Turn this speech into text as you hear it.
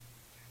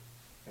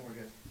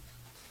we're good.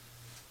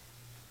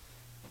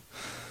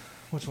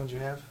 Which ones you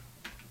have?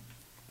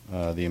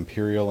 The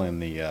Imperial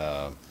and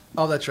the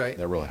Oh, that's right.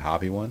 that really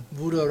hoppy one.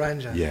 Voodoo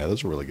Ranger. Yeah,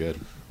 those are really good.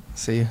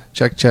 See,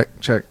 check.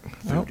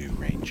 Voodoo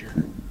Ranger.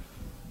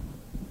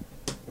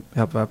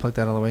 Help! I plug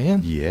that all the way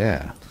in.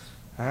 Yeah.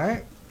 All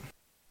right.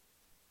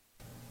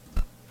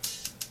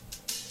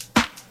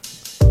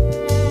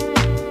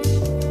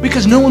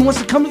 Because no one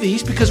wants to come to the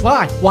East. Because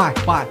why?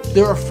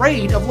 They're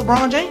afraid of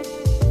LeBron James.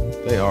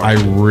 They are. I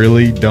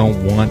really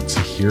don't want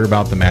to hear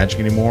about the Magic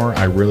anymore.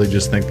 I really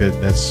just think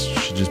that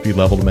should just be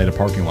leveled and made a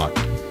parking lot.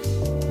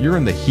 You're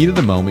in the heat of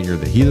the moment. You're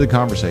in the heat of the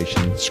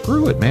conversation.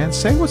 Screw it, man.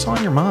 Say what's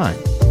on your mind.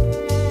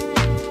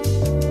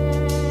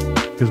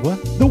 Because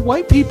what? The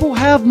white people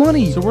have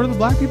money. So where do the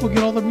black people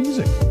get all their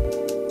music?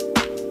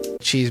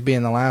 Cheese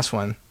being the last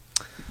one.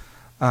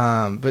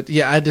 But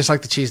yeah, I just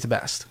like the cheese the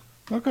best.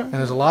 Okay. And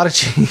there's a lot of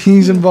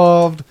cheese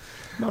involved.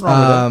 Not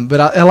wrong with But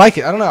I like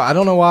it. I don't know. I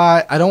don't know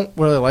why. I don't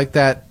really like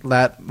that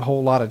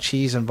whole lot of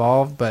cheese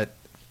involved, but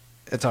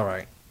it's all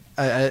right.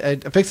 I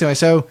fixed it anyway.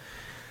 So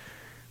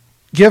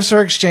gifts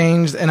are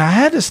exchanged, and I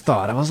had this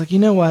thought. I was like, you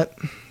know what?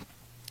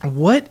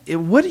 What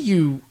do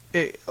you...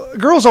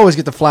 girls always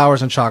get the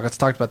flowers and chocolates.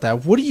 Talked about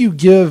that. What do you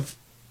give...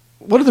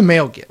 What do the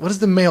male get? What does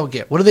the male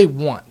get? What do they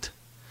want?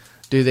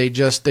 Do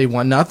they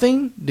want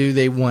nothing? Do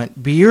they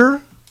want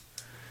beer?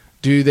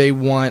 Do they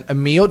want a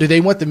meal? Do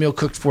they want the meal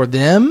cooked for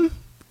them?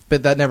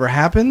 But that never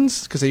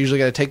happens because they usually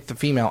got to take the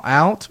female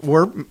out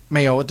or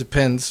male. It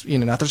depends.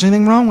 Not there's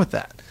anything wrong with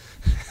that.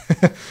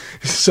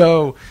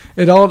 So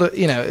it all,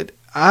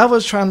 I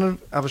was trying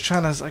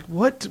to, like,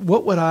 what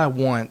would I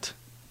want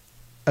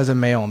as a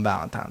male on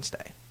Valentine's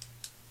Day?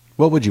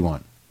 What would you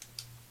want?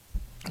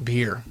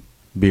 Beer.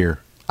 Beer.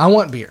 I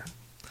want beer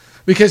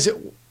because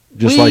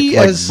Just like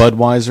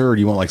Budweiser, or do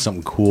you want like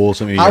something cool?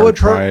 Something you haven't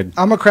tried?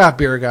 I'm a craft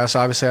beer guy, so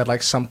obviously I'd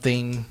like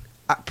something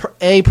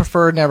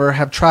prefer never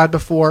have tried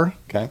before.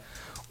 Okay.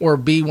 Or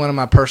B, one of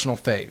my personal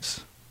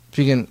faves. If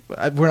you can,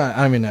 I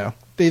don't even know.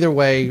 Either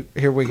way,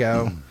 here we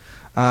go.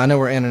 I know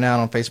we're in and out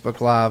on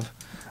Facebook Live.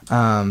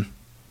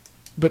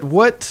 But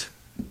what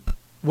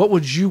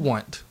would you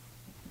want?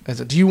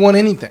 Do you want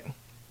anything?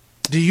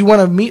 Do you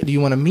want a meal? Do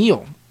you want a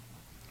meal?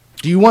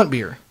 Do you want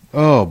beer?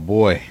 Oh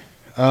boy.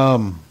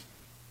 I've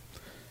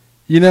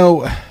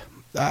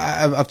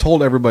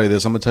told everybody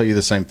this. I'm going to tell you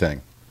the same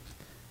thing.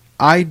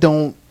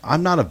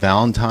 I'm not a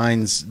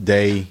Valentine's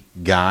Day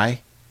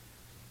guy.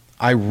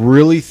 I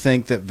really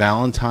think that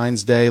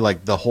Valentine's Day,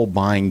 like the whole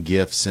buying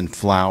gifts and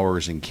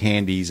flowers and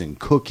candies and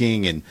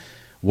cooking and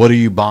what do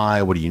you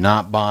buy, what do you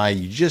not buy,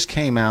 you just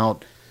came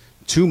out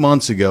 2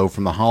 months ago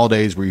from the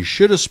holidays where you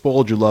should have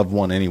spoiled your loved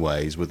one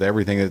anyways with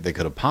everything that they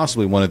could have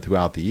possibly wanted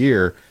throughout the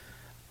year.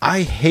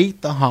 I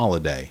hate the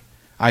holiday.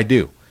 I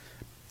do.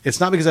 It's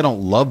not because I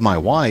don't love my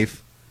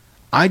wife.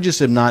 I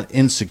just am not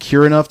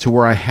insecure enough to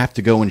where I have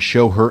to go and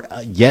show her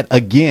yet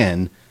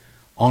again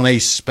on a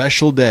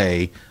special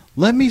day.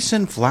 Let me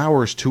send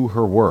flowers to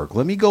her work.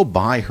 Let me go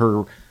buy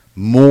her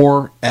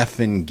more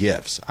effing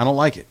gifts. I don't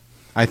like it.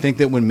 I think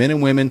that when men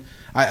and women,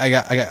 I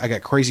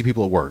got crazy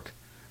people at work.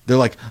 They're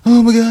like,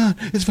 oh my God,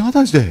 it's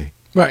Valentine's Day.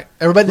 Right.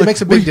 Everybody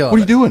makes a big deal. What are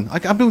you doing?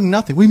 Like, I'm doing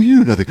nothing. What do you mean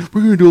you do nothing?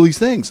 We're going to do all these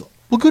things.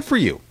 Well, good for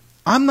you.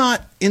 I'm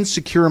not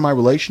insecure in my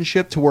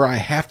relationship to where I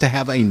have to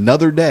have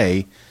another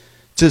day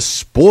to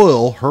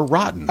spoil her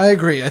rotten. I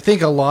agree. I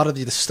think a lot of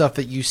the stuff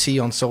that you see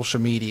on social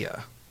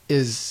media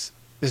is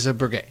a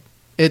brigade.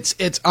 It's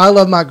I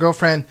love my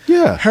girlfriend.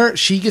 Yeah.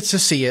 She gets to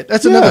see it.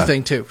 That's another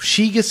thing too.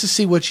 She gets to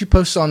see what she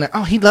posts on there.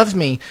 Oh, he loves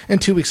me. In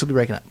 2 weeks we'll be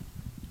breaking up.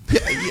 Yeah,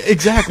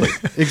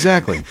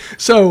 exactly.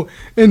 So,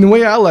 and the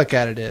way I look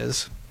at it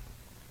is,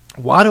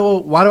 why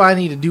do I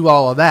need to do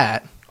all of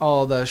that?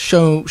 All the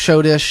show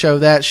this, show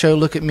that, show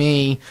look at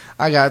me.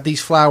 I got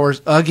these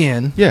flowers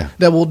again. Yeah.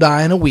 That will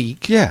die in a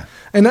week. Yeah.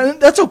 And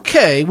that's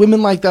okay.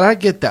 Women like that. I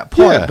get that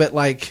part. Yeah. But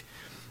like,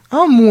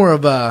 I'm more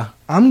of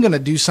I'm going to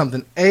do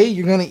something. A,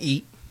 you're going to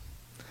eat.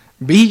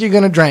 B, you're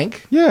going to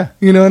drink. Yeah.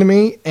 You know what I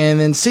mean? And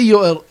then C,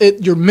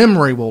 your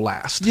memory will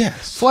last.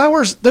 Yes.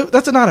 Flowers,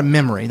 that's not a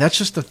memory. That's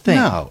just a thing.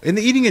 No. And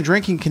the eating and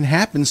drinking can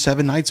happen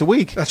 7 nights a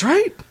week. That's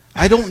right.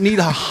 I don't need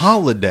a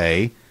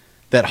holiday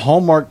that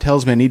Hallmark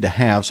tells me I need to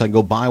have so I can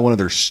go buy one of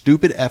their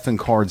stupid effing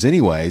cards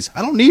anyways.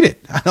 I don't need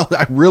it.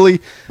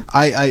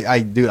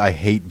 I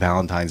hate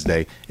Valentine's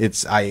Day.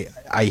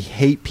 I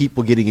hate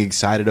people getting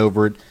excited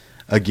over it.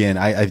 Again,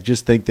 I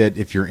just think that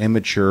if you're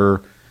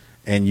immature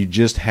and you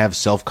just have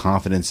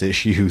self-confidence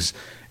issues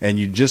and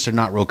you just are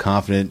not real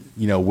confident,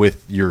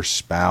 with your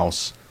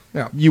spouse,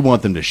 yeah. You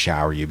want them to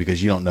shower you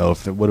because you don't know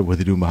what are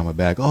they doing behind my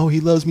back. Oh, he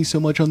loves me so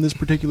much on this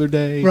particular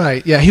day.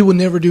 Right. Yeah, he will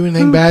never do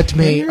anything Who bad to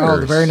me. cares? Oh,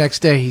 the very next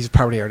day, he's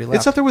probably already left.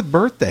 It's up there with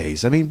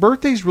birthdays. I mean,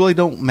 birthdays really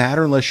don't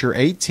matter unless you're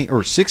 18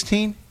 or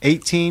 16,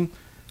 18,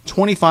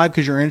 25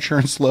 because your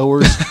insurance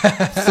lowers.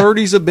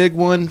 30's a big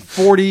one.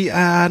 40,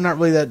 I'm not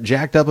really that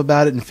jacked up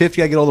about it. And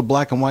 50, I get all the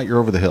black and white, you're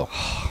over the hill.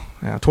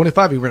 Yeah,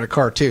 25 you rent a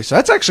car too, so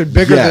that's actually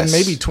bigger Yes. than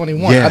maybe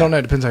 21. Yeah. I don't know.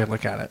 It depends how you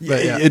look at it.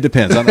 But yeah. It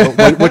depends on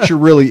what you're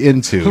really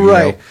into. you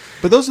Right. know?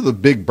 But those are the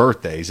big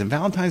birthdays, and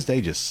Valentine's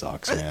Day just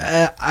sucks,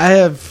 man. I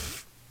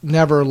have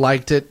never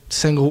liked it,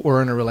 single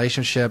or in a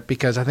relationship,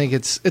 because I think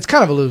it's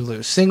kind of a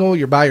lose-lose. Single,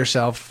 you're by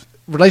yourself.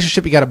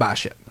 Relationship, you got to buy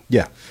shit.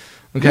 Yeah.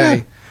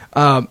 Okay.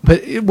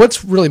 But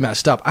what's really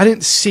messed up, I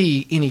didn't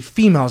see any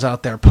females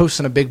out there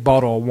posting a big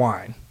bottle of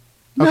wine.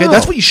 Okay, No.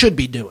 that's what you should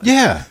be doing.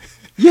 Yeah.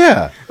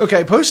 Yeah.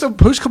 Okay, post a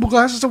couple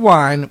glasses of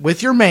wine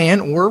with your man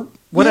or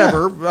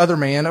whatever, other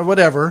man or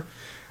whatever,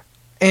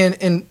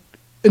 and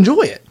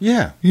enjoy it.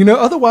 Yeah. You know,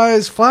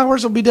 otherwise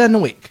flowers will be dead in a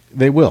week.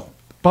 They will.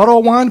 Bottle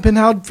of wine,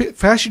 depending how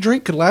fast you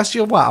drink, could last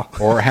you a while.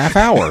 Or a half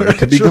hour. It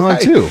could be That's gone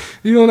right. too.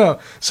 You don't know.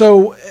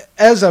 So,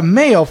 as a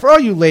male, for all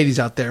you ladies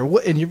out there,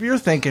 and you're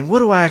thinking, what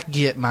do I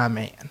get my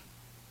man?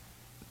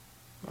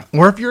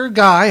 Or if you're a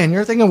guy and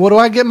you're thinking, what do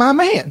I get my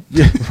man?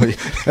 Yeah.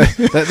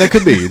 that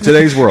could be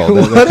today's world.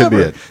 That could be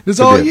Whatever. it. It's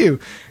Could all be it. you.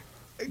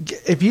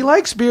 If he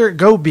likes beer,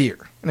 go beer.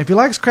 And if he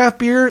likes craft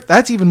beer,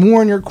 that's even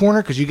more in your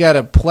corner because you got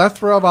a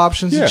plethora of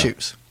options Yeah. to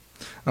choose.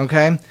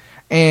 Okay?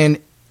 And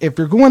if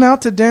you're going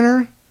out to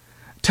dinner,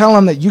 tell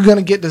him that you're going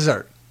to get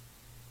dessert.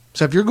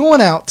 So if you're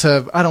going out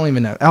to, I don't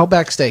even know,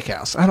 Outback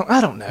Steakhouse.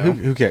 I don't know.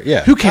 Who cares?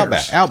 Yeah. Who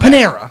cares? Outback.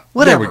 Panera,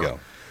 whatever. There we go.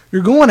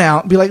 You're going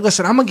out and be like,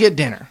 listen, I'm going to get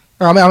dinner.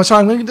 Or I'm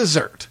sorry, I'm going to get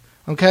dessert.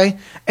 Okay?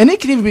 And it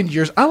can even be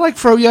yours. I like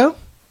froyo.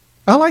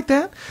 I like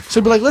that.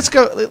 So be like, let's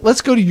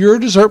go to your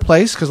dessert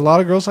place because a lot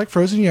of girls like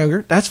frozen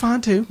yogurt. That's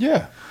fine too.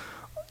 Yeah.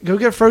 Go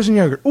get frozen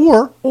yogurt.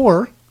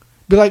 Or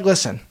be like,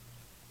 listen,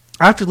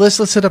 after this,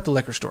 let's hit up the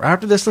liquor store.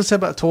 After this, let's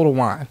hit up Total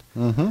Wine.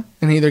 Mm-hmm.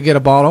 And either get a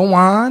bottle of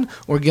wine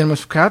or get them a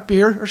craft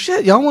beer or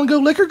shit. Y'all want to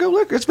go liquor? Go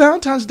liquor. It's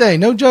Valentine's Day.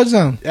 No judge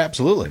zone.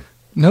 Absolutely.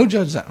 No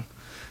judge zone.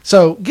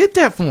 So get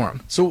that for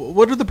them. So,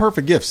 what are the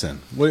perfect gifts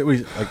then? What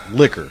like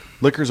liquor?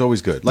 Liquor's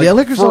always good. Like, Yeah,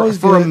 liquor's always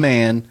for good. a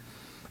man.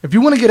 If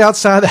you want to get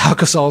outside the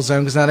alcohol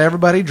zone, because not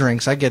everybody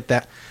drinks, I get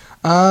that.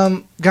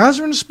 Guys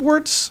are into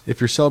sports,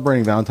 If you're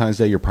celebrating Valentine's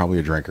Day, you're probably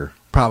a drinker.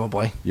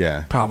 probably.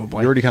 Yeah,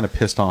 Probably. You're already kind of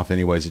pissed off,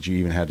 anyways, that you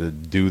even had to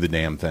do the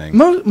damn thing.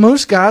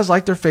 Most guys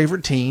like their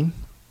favorite team.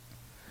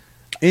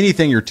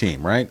 Anything your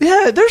team, right?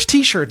 Yeah, there's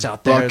T-shirts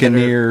out there. that are-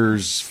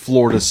 Buccaneers,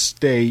 Florida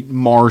State,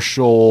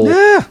 Marshall,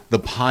 Yeah. the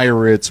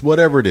Pirates,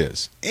 whatever it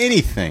is.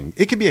 Anything.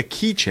 It could be a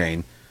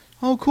keychain.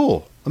 Oh,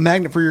 cool. A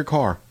magnet for your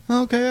car.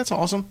 Okay, that's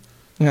awesome.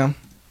 Yeah.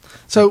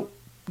 So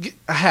get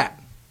a hat,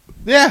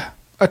 Yeah,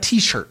 a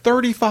T-shirt,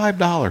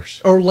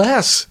 $35. or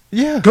less.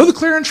 Yeah. Go to the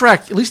clearance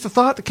rack. At least the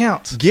thought that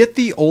counts. Get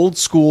the old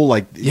school,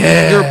 like,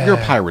 Yeah. you're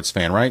a Pirates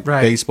fan, right?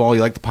 Right. Baseball,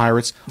 you like the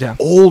Pirates. Yeah.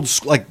 Old,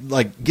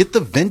 like get the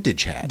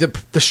vintage hat.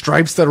 The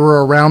stripes that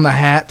are around the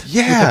hat.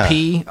 Yeah. With the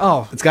P.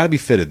 Oh. It's got to be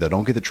fitted though.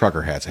 Don't get the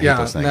trucker hats. I hate Yeah,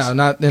 those things. no,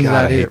 not into God,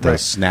 that I hate either,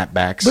 those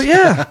snapbacks. But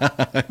yeah.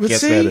 But Can't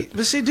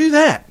stand see, it. do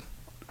that.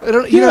 I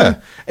don't, you Yeah. know,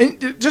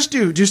 and just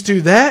do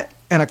that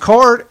and a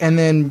card, and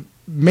then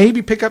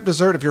maybe pick up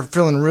dessert if you're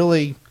feeling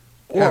really.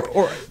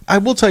 Or I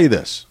will tell you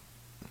this.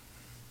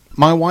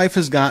 My wife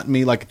has gotten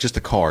me like just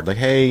a card, like,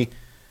 hey,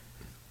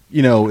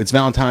 you know, it's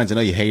Valentine's. I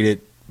know you hate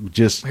it.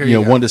 Just Here you know,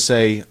 you go. wanted to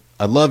say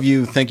I love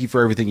you. Thank you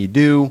for everything you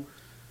do.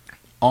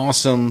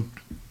 Awesome.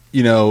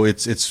 You know,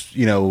 it's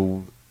you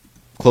know,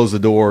 close the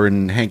door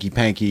and hanky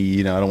panky.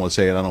 You know, I don't want to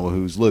say it. I don't know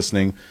who's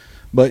listening,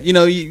 but you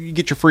know, you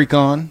get your freak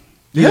on.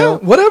 You Yeah, know,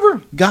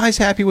 whatever. guys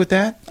happy with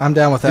that. I'm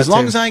down with that. As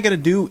long too. as I ain't got to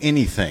do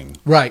anything,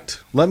 right.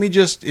 let me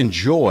just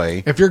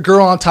enjoy. If your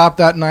girl on top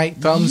that night,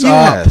 thumbs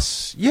up.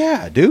 Yes.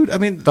 Yeah, dude. I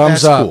mean,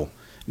 Thumbs that's up. cool.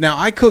 Now,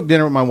 I cook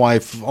dinner with my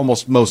wife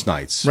almost most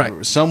nights.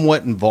 Right.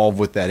 Somewhat involved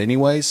with that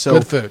anyway. So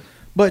Good food.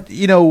 But,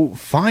 you know,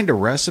 find a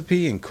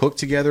recipe and cook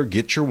together.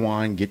 Get your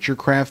wine. Get your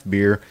craft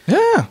beer.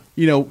 Yeah,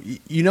 You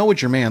know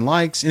what your man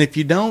likes. And if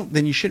you don't,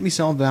 then you shouldn't be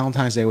selling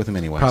Valentine's Day with him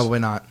anyways. probably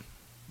not.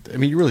 I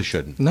mean, you really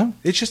shouldn't. No.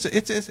 It's just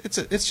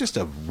it's just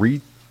a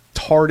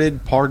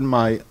retarded, pardon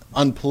my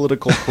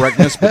unpolitical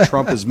correctness, but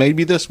Trump has made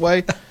me this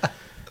way.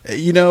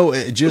 You know,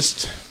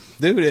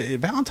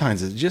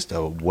 Valentine's is just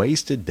a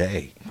wasted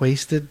day.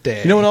 Wasted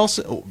day. You know what else?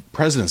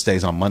 President's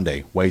Day's on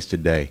Monday.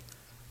 Wasted day.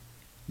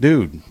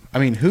 Dude, I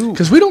mean, who?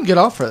 Because we don't get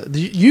off for it.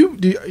 You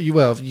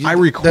I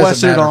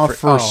requested it off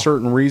for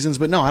certain reasons,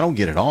 but no, I don't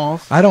get it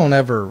off. I don't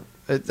ever.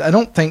 I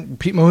don't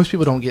think most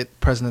people don't get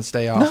President's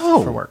Day off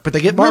No. for work, but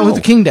they get Martin No.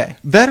 Luther King Day.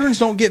 Veterans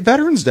don't get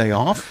Veterans Day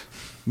off.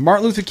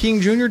 Martin Luther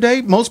King Jr.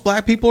 Day, most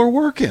black people are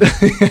working.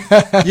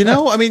 You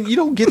know, I mean, you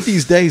don't get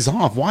these days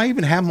off. Why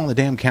even have them on the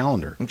damn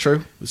calendar?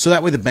 True. So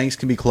that way the banks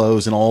can be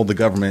closed and all the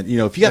government, you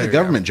know, if you got There a you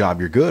government job,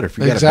 you're good. If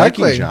you got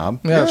Exactly. a banking job,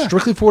 Yeah,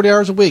 strictly 40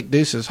 hours a week.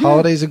 Deuces,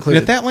 holidays And included.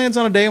 if that lands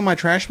on a day when my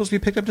trash is supposed to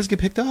be picked up, just get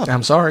picked up.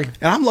 I'm sorry.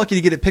 And I'm lucky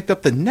to get it picked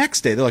up the next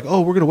day. They're like,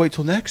 oh, we're going to wait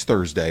till next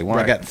Thursday when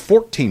I Right. got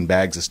 14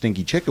 bags of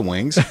stinky chicken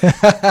wings.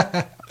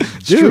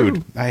 true.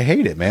 Dude, I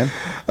hate it, man.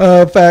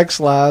 Facts,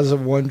 lies,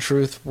 and one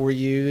truth for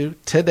you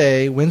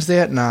today, Wednesday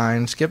at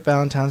 9. Skip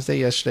Valentine's Day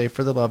yesterday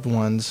for the loved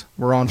ones.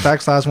 We're on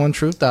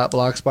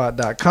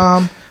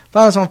factsliesonetruth.blogspot.com.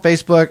 Find us on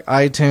Facebook,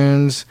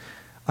 iTunes,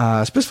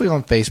 especially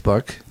on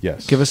Facebook.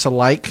 Yes. Give us a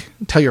like.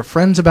 Tell your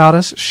friends about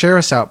us. Share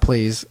us out,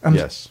 please.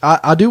 Yes.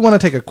 I do want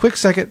to take a quick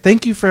second.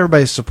 Thank you for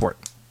everybody's support.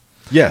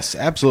 Yes,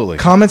 absolutely.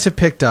 Comments have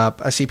picked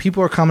up. I see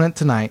people are commenting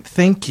tonight.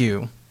 Thank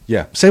you.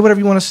 Yeah. Say whatever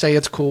you want to say.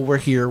 It's cool. We're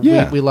here.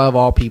 Yeah. We love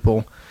all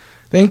people.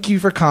 Thank you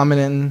for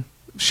commenting.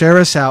 Share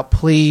us out,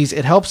 please.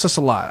 It helps us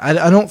a lot.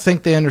 I don't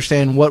think they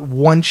understand what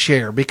one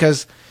share,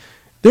 because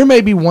there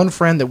may be one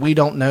friend that we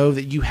don't know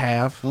that you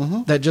have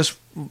that just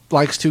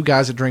likes two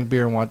guys that drink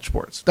beer and watch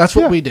sports. That's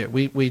what we do.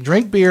 We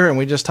drink beer and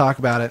we just talk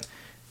about it.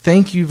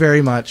 Thank you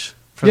very much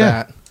for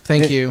that.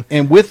 Thank you.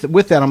 And with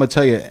that, I'm going to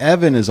tell you,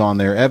 Evan is on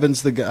there.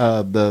 Evan's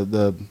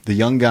the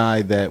young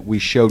guy that we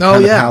showed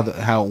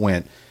how it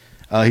went.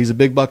 He's a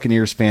big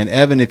Buccaneers fan.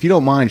 Evan, if you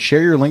don't mind,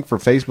 share your link for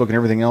Facebook and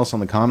everything else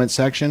on the comment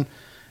section.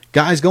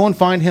 Guys, go and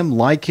find him,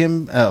 like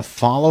him,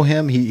 follow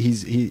him.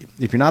 He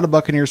if you're not a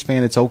Buccaneers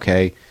fan, it's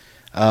okay.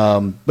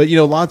 But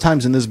a lot of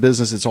times in this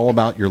business, it's all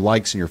about your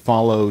likes and your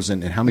follows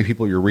and how many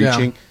people you're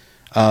reaching.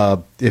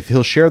 If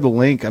he'll share the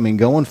link,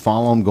 go and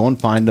follow him, go and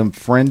find him,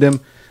 friend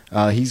him.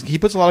 He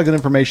puts a lot of good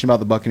information about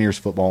the Buccaneers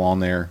football on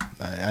there.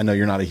 I know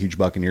you're not a huge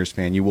Buccaneers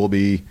fan. You will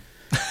be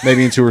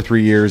maybe in 2 or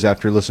 3 years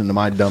after listening to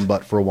my dumb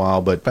butt for a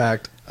while. But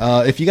fact.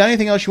 If you got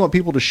anything else you want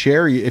people to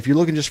share, if you're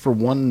looking just for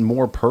one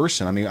more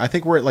person, I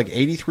think we're at like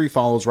 83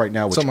 follows right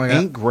now, which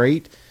ain't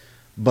great,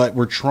 but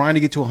we're trying to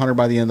get to 100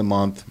 by the end of the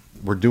month.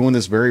 We're doing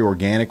this very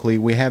organically.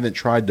 We haven't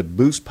tried to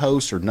boost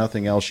posts or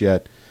nothing else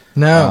yet.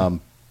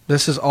 No,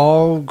 this is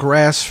all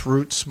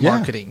grassroots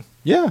marketing.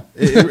 Yeah,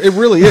 it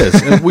really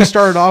is. And we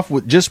started off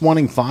with just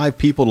wanting 5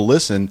 people to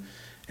listen.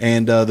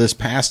 And this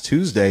past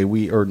Tuesday,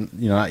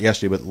 not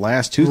yesterday, but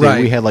last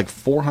Tuesday, we had like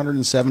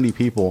 470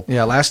 people.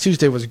 Yeah, last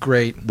Tuesday was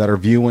great. That are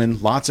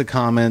viewing, lots of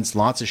comments,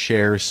 lots of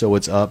shares, so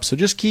it's up. So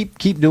just keep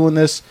doing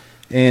this.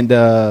 And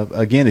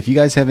again, if you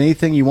guys have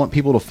anything you want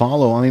people to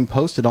follow,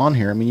 post it on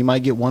here. You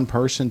might get 1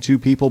 person, 2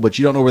 people, but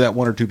you don't know where that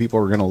 1 or 2 people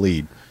are going to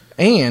lead.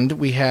 And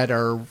we had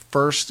our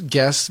first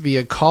guest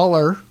via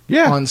caller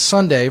on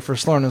Sunday for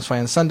Slowness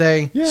Fan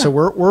Sunday. Yeah. So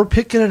we're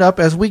picking it up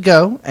as we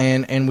go,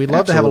 and we'd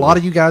love to have a lot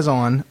of you guys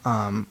on.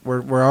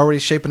 We're already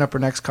shaping up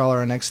our next caller,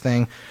 our next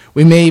thing.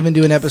 We may even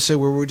do an episode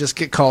where we just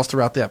get calls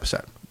throughout the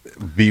episode.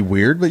 Be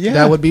weird, but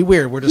that would be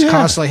weird. We're just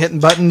constantly hitting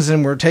buttons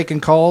and we're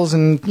taking calls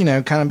and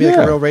kind of be like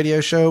a real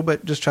radio show,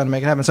 but just trying to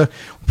make it happen. So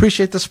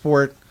appreciate the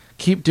support.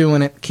 Keep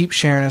doing it. Keep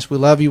sharing us. We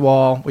love you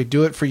all. We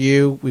do it for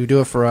you. We do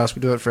it for us.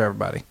 We do it for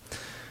everybody.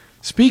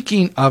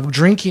 Speaking of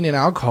drinking and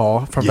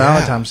alcohol for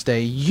Valentine's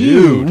Day,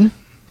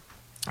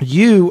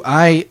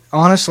 I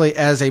honestly,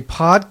 as a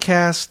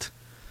podcast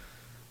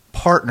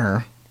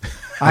partner,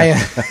 I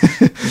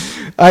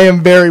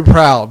am very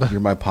proud. You're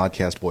my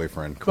podcast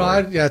boyfriend, Corey.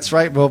 Well, that's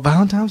right. Well,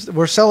 Valentine's,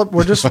 we're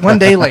just one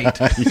day late.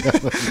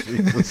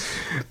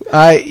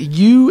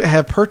 You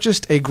have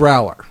purchased a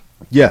growler.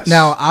 Yes.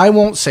 Now, I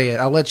won't say it.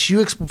 I'll let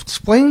you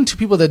explain to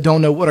people that don't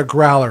know what a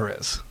growler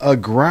is. A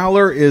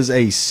growler is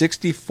a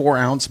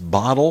 64-ounce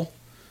bottle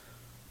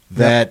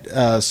that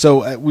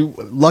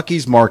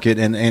Lucky's Market,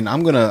 and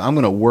I'm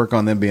gonna work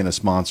on them being a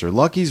sponsor.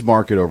 Lucky's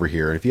Market over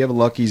here. If you have a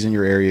Lucky's in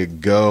your area,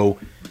 go.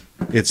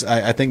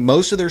 I think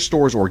most of their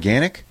stores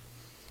organic.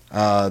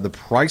 The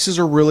prices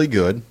are really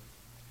good,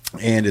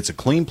 and it's a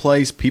clean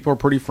place. People are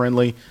pretty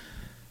friendly.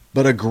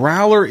 But a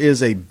growler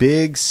is a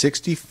big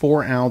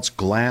 64-ounce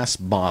glass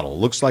bottle.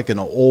 Looks like an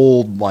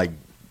old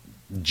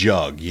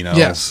jug,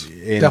 Yes,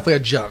 definitely a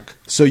jug.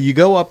 So you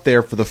go up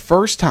there for the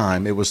first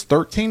time. It was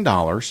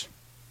 $13,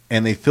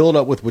 and they fill it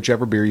up with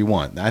whichever beer you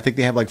want. I think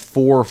they have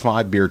 4 or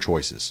 5 beer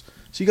choices.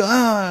 So you go,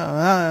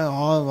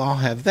 I'll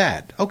have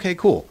that. Okay,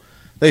 cool.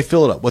 They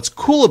fill it up. What's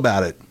cool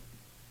about it,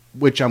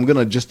 which I'm going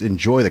to just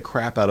enjoy the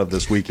crap out of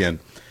this weekend,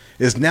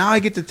 is now I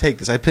get to take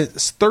this. I paid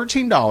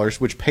 $13,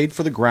 which paid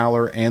for the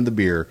growler and the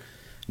beer.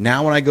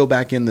 Now when I go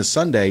back in this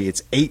Sunday,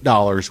 it's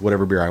 $8,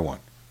 whatever beer I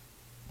want,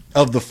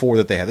 of the 4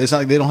 that they have. It's not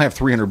like they don't have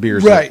 300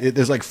 beers. Right.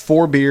 There's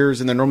 4 beers,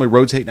 and they're normally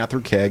rotating out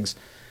through kegs.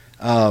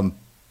 And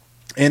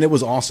it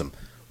was awesome.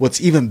 What's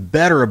even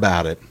better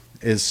about it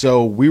is,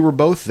 so we were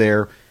both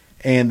there,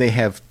 and they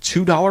have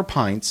 $2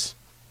 pints,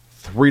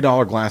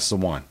 $3 glasses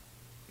of wine.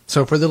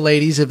 So for the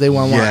ladies, if they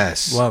want wine,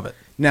 love it.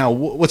 Now,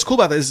 what's cool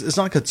about this, it's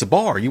not like it's a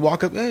bar. You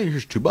walk up, hey,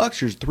 here's $2,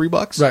 here's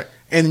 $3. Right.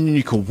 And then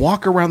you can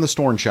walk around the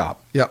store and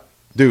shop. Yep.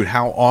 Dude,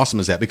 how awesome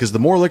is that? Because the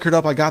more liquored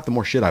up I got, the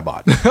more shit I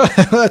bought.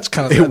 That's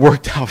kind of it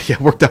worked out. Yeah,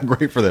 it worked out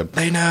great for them.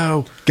 They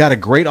know. Got a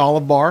great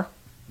olive bar.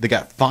 They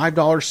got $5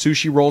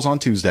 sushi rolls on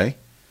Tuesday.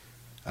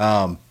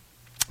 So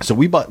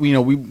we bought,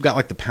 we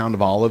got the pound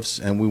of olives,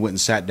 and we went and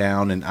sat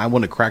down, and I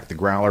wanted to crack the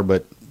growler,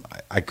 but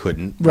I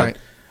couldn't. Right.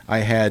 But I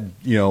had,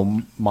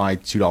 my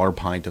 $2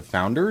 pint of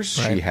Founders.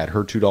 Right. She had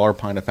her $2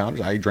 pint of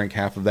Founders. I drank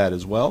half of that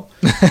as well.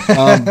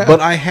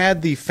 But I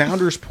had the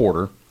Founders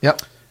Porter.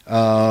 Yep.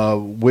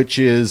 Which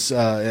is,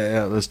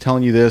 I was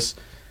telling you this.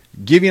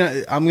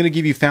 I'm going to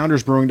give you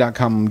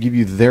foundersbrewing.com. I'm going to give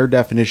you their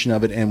definition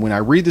of it. And when I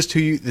read this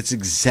to you, it's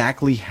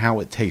exactly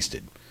how it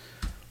tasted.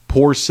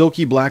 Pours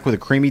silky black with a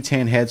creamy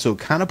tan head, so it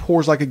kind of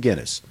pours like a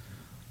Guinness.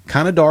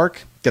 Kind of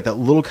dark. Got that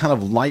little kind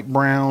of light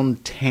brown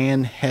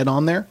tan head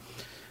on there.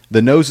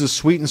 The nose is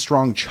sweet and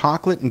strong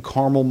chocolate and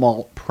caramel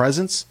malt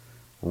presence.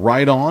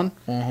 Right on.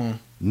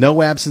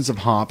 No absence of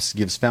hops.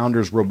 Gives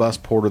Founders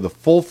Robust Porter the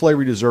full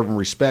flavor you deserve and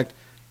respect.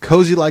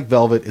 Cozy like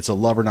velvet. It's a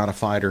lover, not a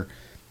fighter.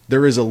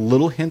 There is a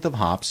little hint of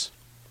hops.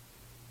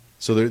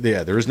 So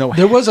there is no.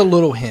 There was a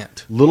little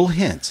hint. Little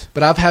hint.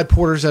 But I've had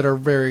porters that are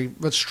very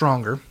much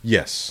stronger.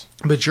 Yes.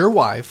 But your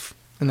wife,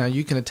 and now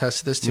you can attest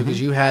to this too, because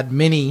you had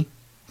many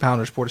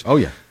Founders porters. Oh,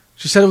 yeah.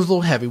 She said it was a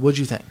little heavy. What'd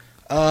you think?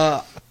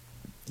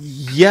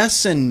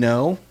 Yes and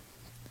no.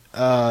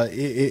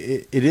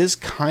 It is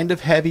kind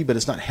of heavy, but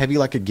it's not heavy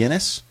like a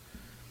Guinness.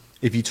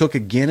 If you took a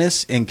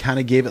Guinness and kind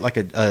of gave it like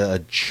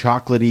a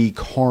chocolatey,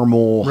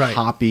 caramel, Right.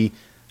 hoppy,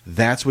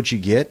 that's what you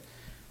get.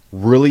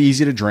 Really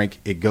easy to drink.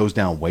 It goes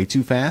down way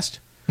too fast.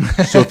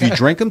 So if you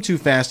drink them too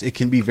fast, it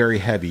can be very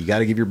heavy. You got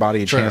to give your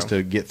body a True. chance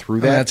to get through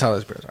I mean, that. that's how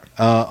those beers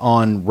are.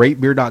 On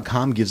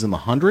ratebeer.com gives them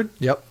 100.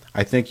 Yep.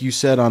 I think you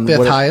said on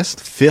Fifth highest.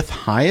 Fifth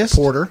highest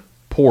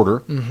Porter.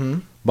 Mm-hmm.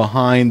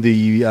 Behind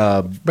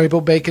the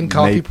Maple Bacon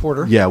Coffee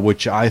Porter. Yeah,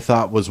 which I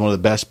thought was one of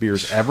the best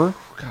beers ever.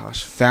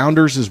 Gosh.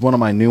 Founders is one of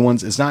my new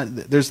ones. It's not.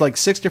 There's like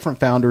 6 different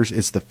Founders.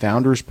 It's the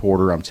Founders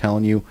Porter. I'm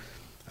telling you,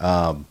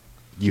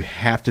 you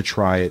have to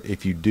try it.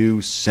 If you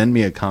do, send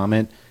me a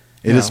comment.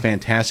 It is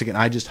fantastic, and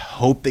I just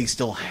hope they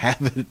still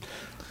have it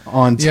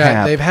on tap.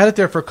 Yeah, they've had it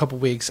there for a couple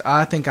weeks.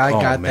 I think I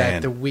got that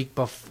man. the week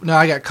before. No,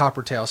 I got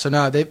Coppertail. So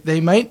no, they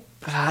might.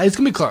 It's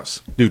gonna be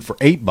close. Dude, for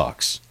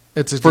 $8.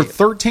 It's a For deal.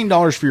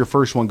 $13 for your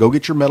first one, go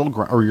get your metal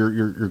or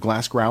your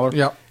glass growler.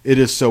 Yep. It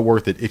is so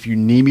worth it. If you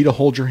need me to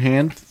hold your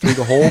hand through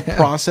the whole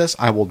process,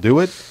 I will do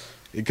it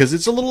because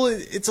it's a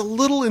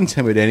little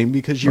intimidating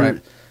because Right.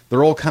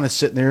 they're all kind of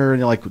sitting there and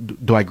you're like,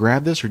 do I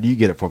grab this or do you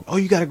get it for me? Oh,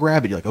 you got to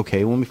grab it. You're like,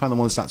 okay, well, let me find the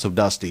one that's not so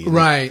dusty. And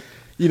Right.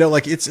 You know,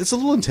 like it's a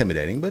little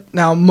intimidating, but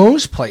Now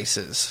most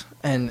places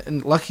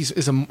and Lucky's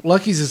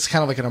is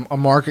kind of like a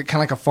market,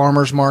 kind of like a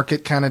farmer's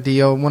market kind of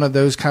deal, one of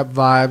those kind of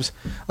vibes.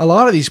 A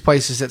lot of these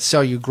places that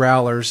sell you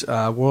growlers,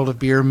 World of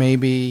Beer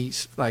maybe,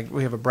 like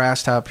we have a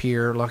Brass Top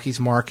here, Lucky's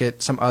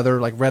Market, some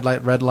other like Red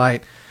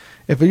Light.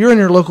 If you're in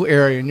your local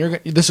area and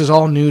this is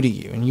all new to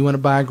you and you want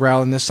to buy a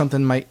growler and this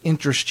something might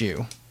interest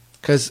you,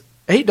 because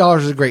 $8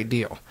 is a great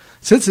deal.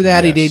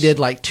 Cincinnati, Yes. they did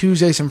like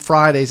Tuesdays and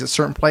Fridays at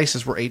certain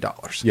places were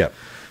 $8. yeah.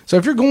 So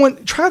if you're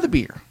going, try the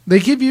beer. They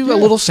give you a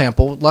little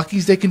sample.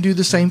 Lucky's, they can do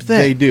the same thing.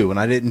 They do, and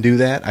I didn't do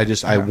that.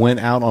 I went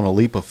out on a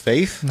leap of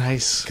faith.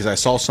 Nice. Because I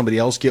saw somebody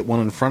else get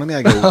one in front of me.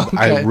 I go, Okay.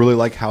 I really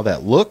like how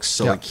that looks.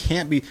 So Yeah. it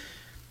can't be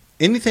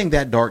anything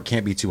that dark.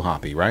 Can't be too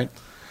hoppy, right?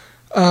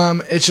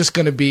 It's just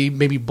going to be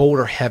maybe bold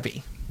or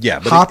heavy. Yeah,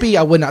 but Hoppy,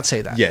 I would not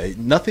say that. Yeah,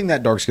 nothing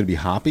that dark's going to be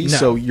hoppy. No.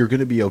 So you're going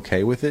to be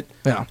okay with it.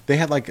 Yeah. They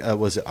had like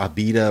was it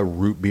Abita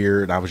root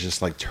beer, and I was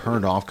just like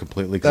turned off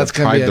completely because That's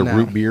I've gonna tried be the a no.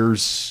 root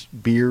beers.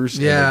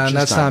 Yeah, and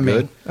they're just that's not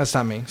good. me. That's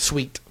not me.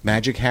 Sweet.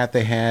 Magic Hat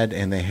they had,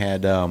 and they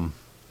had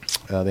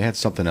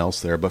something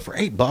else there. But for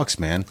 $8,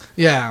 man,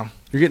 Yeah.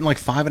 you're getting like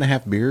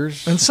 5.5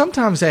 beers. And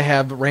sometimes they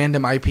have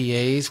random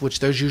IPAs, which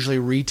those usually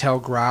retail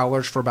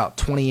growlers for about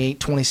 $28,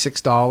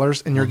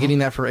 $26, and you're getting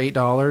that for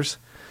 $8.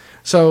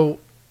 So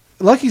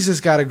Lucky's has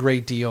got a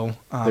great deal.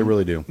 They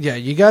really do. Yeah,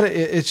 you got to.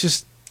 It's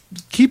just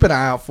keep an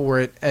eye out for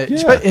it.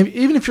 Yeah.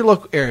 Even if you're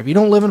local area, if you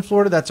don't live in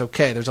Florida, that's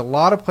okay. There's a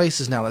lot of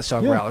places now that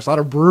sell Yeah. growlers. A lot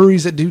of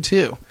breweries that do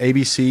too.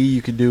 ABC,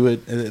 you could do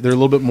it. They're a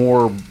little bit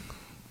more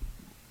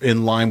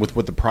in line with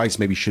what the price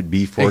maybe should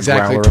be for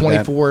Exactly, a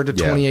growler. $24 to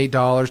Yeah.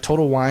 $28.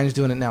 Total Wine's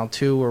doing it now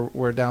too.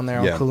 We're down there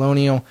on Yeah.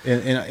 Colonial.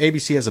 And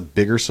ABC has a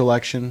bigger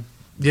selection,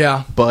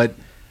 Yeah, but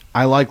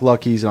I like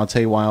Lucky's, and I'll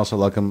tell you why else I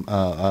like them.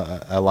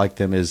 I like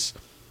them is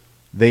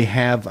they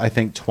have, I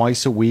think,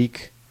 twice a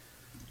week.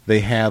 They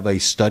have a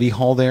study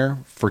hall there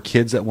for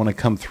kids that want to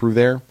come through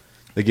there.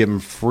 They give them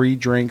free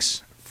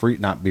drinks,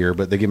 not beer,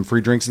 but they give them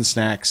free drinks and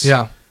snacks.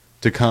 Yeah.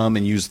 To come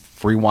and use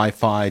free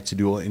Wi-Fi to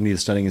do any of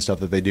the studying and stuff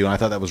that they do. And I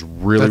thought that was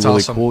really, That's really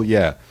awesome. cool.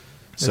 Yeah.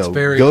 So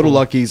very go to cool.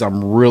 Lucky's.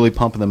 I'm really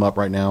pumping them up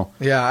right now.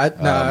 yeah.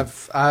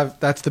 I've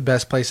that's the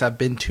best place I've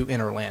been to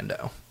in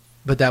Orlando.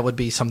 But that would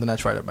be something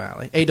that's right up my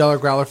alley. $8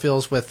 growler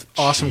fills with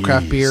awesome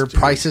craft Jeez, beer dude.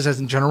 prices as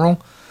in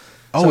general.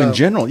 Oh, So- in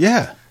general,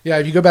 yeah. Yeah,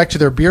 if you go back to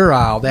their beer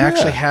aisle, they Yeah.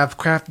 actually have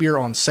craft beer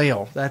on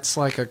sale. That's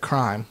like a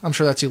crime. I'm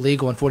sure that's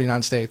illegal in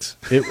 49 states.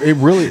 It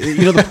really,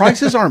 the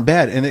prices aren't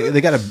bad, and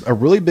they got a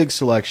really big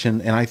selection,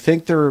 and I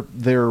think they're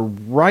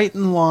right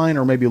in line,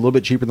 or maybe a little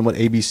bit cheaper than what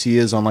ABC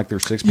is on like their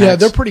 6-packs. Yeah,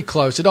 they're pretty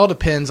close. It all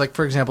depends. Like,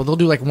 for example, they'll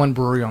do like one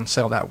brewery on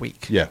sale that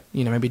week. Yeah.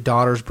 Maybe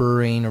Daughters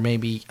Brewing or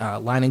maybe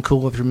Line and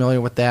Cool, if you're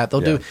familiar with that.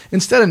 They'll Yeah. do,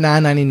 instead of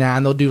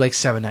 $9.99, they'll do like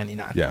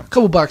 $7.99. Yeah. A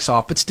couple bucks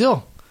off, but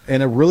still.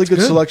 and a really good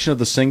good. selection of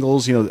the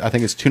singles. I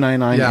think it's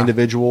 $2.99 Yeah.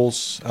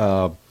 individuals,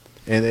 and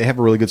they have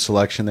a really good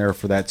selection there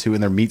for that too.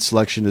 And their meat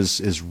selection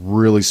is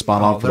really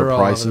spot on for They're their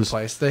all over the prices.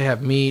 place. They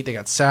have meat, they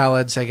got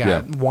salads, they got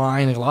Yeah.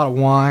 wine, a lot of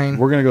wine.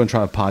 We're gonna go and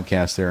try a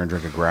podcast there and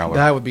drink a growler.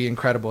 That would be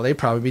incredible. They'd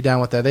probably be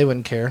down with that. They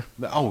wouldn't care.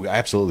 Oh,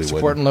 absolutely.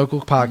 Supporting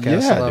local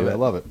podcasts. Yeah, I love dude, it. I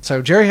love it.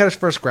 So Jerry had his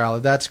first growler.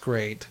 That's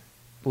great.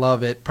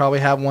 Love it. Probably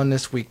have one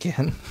this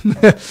weekend.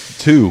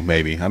 2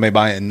 maybe. I may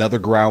buy another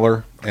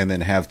growler. and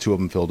then have two of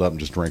them filled up and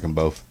just drink them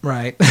both.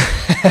 Right.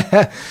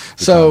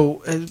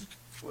 So,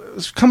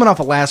 coming off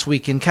of last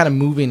weekend, kind of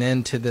moving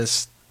into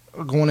this,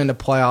 going into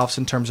playoffs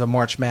in terms of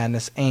March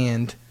Madness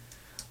and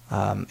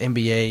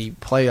NBA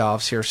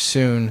playoffs here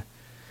soon.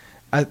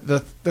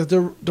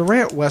 The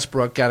Durant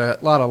Westbrook got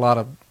a lot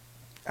of,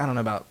 I don't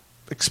know about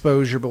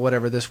exposure, but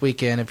whatever, this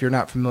weekend. If you're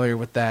not familiar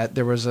with that,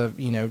 there was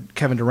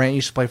Kevin Durant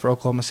used to play for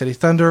Oklahoma City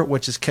Thunder,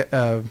 which is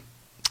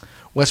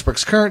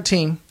Westbrook's current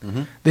team.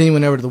 Mm-hmm. Then he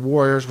went over to the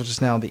Warriors, which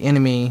is now the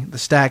enemy, the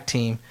Stack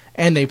team.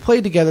 And they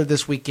played together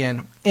this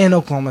weekend in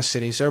Oklahoma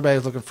City. So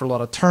everybody's looking for a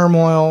lot of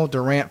turmoil.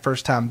 Durant,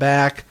 first time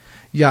back,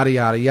 yada,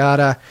 yada,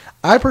 yada.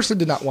 I personally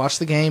did not watch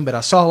the game, but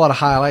I saw a lot of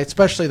highlights,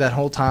 especially that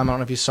whole time. I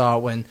don't know if you saw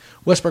it when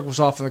Westbrook was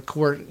off in the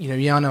court,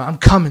 yelling, I'm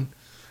coming.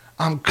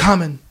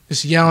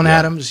 Just yelling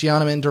at him,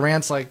 And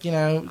Durant's like,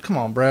 come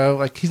on, bro.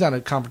 Like, he's not a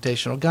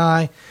confrontational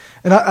guy.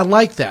 And I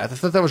like that. I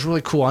thought that was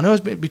really cool. I know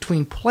it's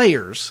between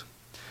players,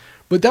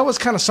 but that was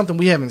kind of something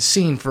we haven't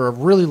seen for a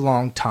really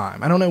long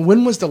time. I don't know,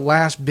 when was the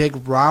last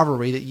big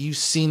rivalry that you've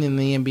seen in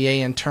the NBA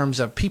in terms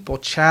of people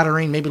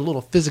chattering, maybe a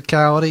little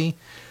physicality?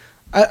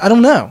 I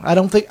don't know.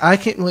 I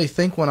can't really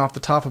think one off the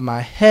top of my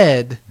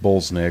head.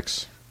 Bulls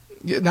Knicks.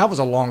 Yeah, that was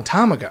a long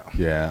time ago.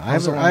 Yeah, I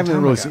haven't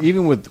really seen,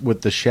 even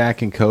with the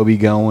Shaq and Kobe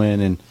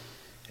going,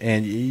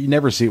 and you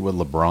never see it with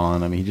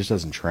LeBron. I mean, he just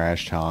doesn't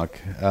trash talk.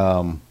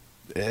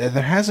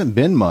 There hasn't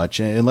been much,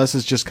 unless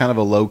it's just kind of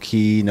a low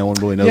key. No one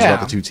really knows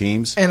about the two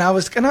teams. And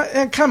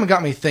it kind of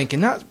got me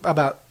thinking, not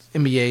about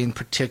NBA in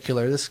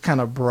particular. This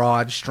kind of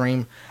broad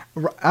stream.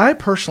 I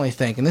personally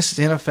think, and this is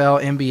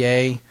NFL,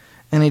 NBA,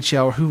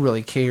 NHL. Who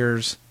really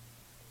cares?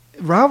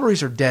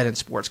 Rivalries are dead in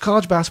sports.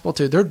 College basketball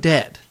too. They're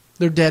dead.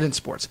 They're dead in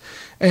sports.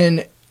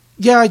 And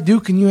yeah,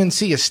 Duke and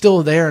UNC is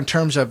still there in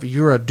terms of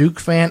you're a Duke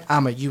fan,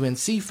 I'm a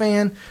UNC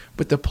fan,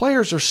 but the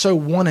players are so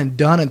one and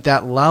done at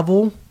that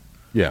level.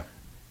 Yeah.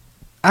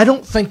 I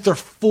don't think they're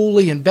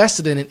fully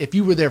invested in it if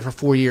you were there for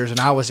 4 years and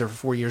I was there for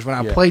 4 years when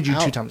I played you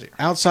 2 times a year.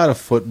 Outside of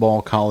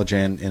football, college,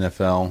 and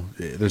NFL,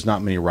 there's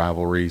not many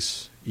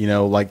rivalries.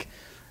 Like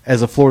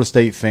as a Florida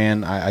State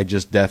fan, I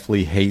just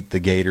definitely hate the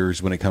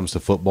Gators when it comes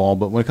to football.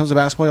 But when it comes to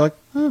basketball,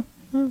 you're like,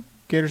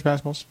 Gators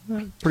basketball's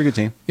pretty good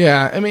team.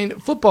 Yeah, I mean,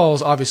 football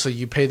is obviously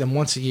you pay them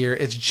once a year.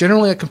 It's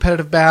generally a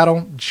competitive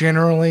battle.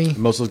 Generally,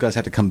 most of those guys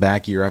have to come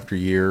back year after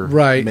year,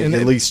 right? And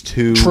at least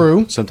 2,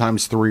 true,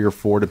 sometimes 3 or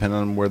 4, depending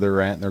on where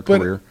they're at in their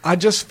career. I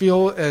just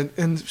feel, and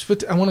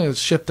I want to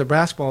shift to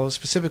basketball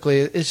specifically.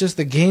 It's just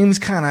the games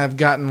kind of have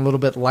gotten a little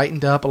bit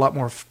lightened up. A lot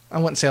more. I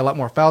wouldn't say a lot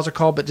more fouls are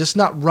called, but just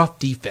not rough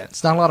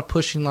defense. Not a lot of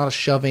pushing, a lot of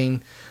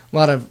shoving. A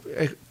lot of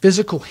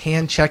physical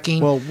hand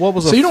checking. Well,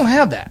 you don't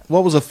have that.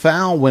 What was a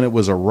foul when it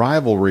was a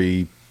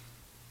rivalry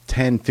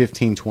 10,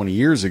 15, 20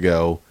 years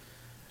ago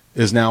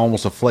is now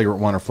almost a flagrant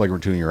 1 or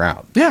flagrant 2 and you're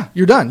out. Yeah,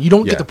 you're done. You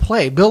don't get to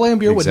play. Bill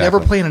Laimbeer would never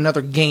Exactly. play in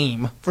another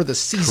game for the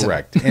season.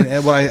 Correct.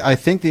 and what I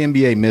think the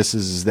NBA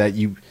misses is that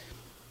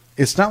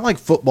it's not like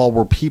football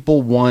where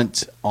people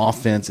want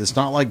offense. It's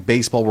not like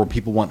baseball where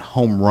people want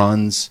home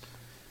runs.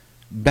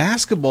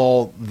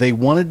 Basketball, they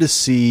wanted to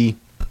see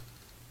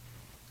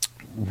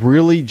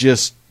really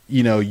just,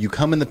 you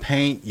come in the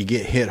paint, you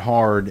get hit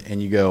hard,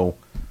 and you go,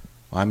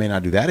 well, I may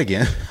not do that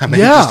again. I may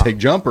just take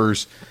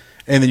jumpers.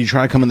 And then you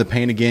try to come in the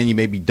paint again, you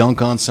maybe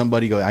dunk on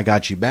somebody, go, I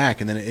got you back.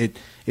 And then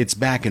it's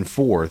back and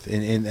forth.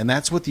 And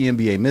that's what the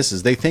NBA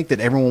misses. They think that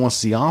everyone wants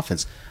to see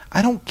offense.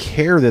 I don't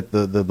care that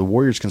the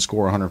Warriors can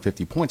score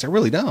 150 points. I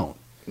really don't.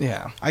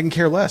 Yeah. I can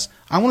care less.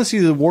 I want to see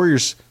the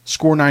Warriors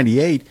score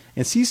 98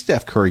 and see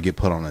Steph Curry get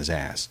put on his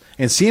ass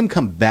and see him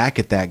come back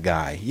at that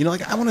guy.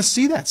 I want to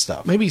see that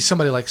stuff. Maybe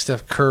somebody like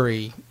Steph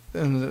Curry,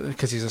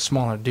 because he's a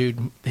smaller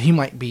dude, he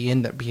might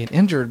end up being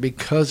injured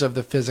because of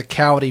the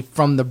physicality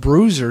from the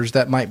bruisers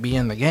that might be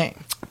in the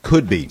game.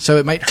 Could be. So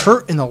it might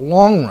hurt in the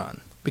long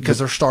run because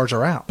their stars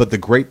are out. But the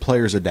great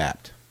players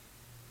adapt.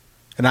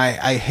 And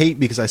I hate,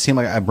 because I seem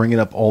like I bring it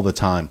up all the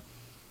time.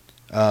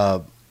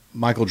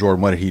 Michael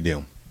Jordan, what did he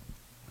do?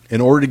 In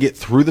order to get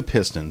through the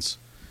Pistons,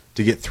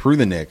 to get through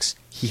the Knicks,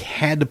 he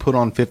had to put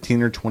on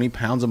 15 or 20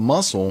 pounds of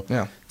muscle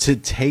to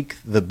take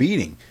the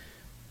beating.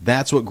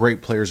 That's what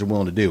great players are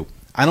willing to do.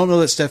 I don't know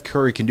that Steph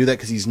Curry can do that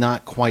because he's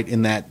not quite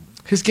in that.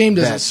 His game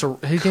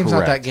doesn't. His game's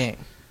not that game.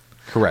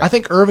 Correct. I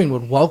think Irving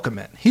would welcome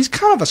it. He's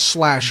kind of a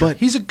slasher.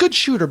 He's a good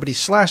shooter, but he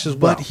slashes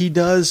well. But he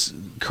does.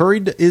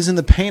 Curry is in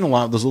the paint a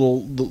lot. Those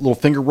little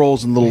finger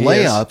rolls and little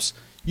layups.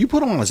 You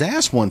put him on his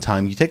ass one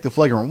time, you take the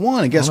flagrant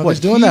 1, and guess what? He's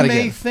doing that again.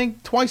 He may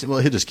think twice. Well,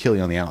 he'll just kill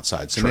you on the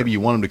outside. So maybe you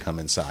want him to come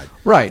inside.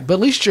 Right, but at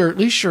least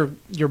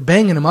you're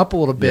banging him up a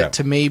little bit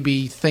to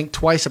maybe think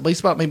twice, at least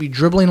about maybe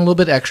dribbling a little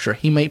bit extra.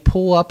 He may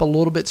pull up a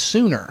little bit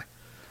sooner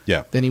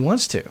than he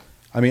wants to.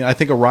 I mean, I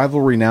think a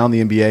rivalry now in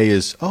the NBA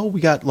is,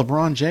 we got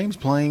LeBron James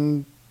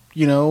playing,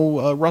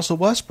 Russell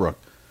Westbrook.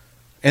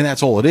 And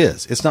that's all it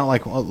is. It's not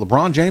like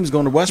LeBron James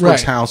going to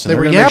Westbrook's house and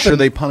they're going to make sure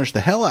they punish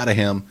the hell out of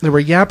him. They were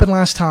yapping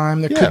last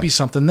time. There could be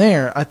something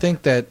there. I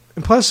think that,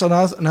 and plus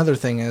another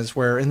thing is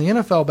where in the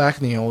NFL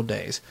back in the old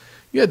days,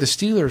 you had the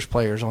Steelers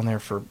players on there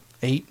for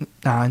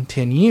 8, 9,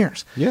 10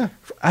 years. Yeah.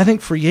 I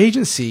think free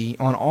agency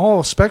on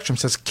all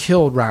spectrums has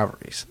killed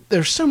rivalries.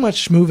 There's so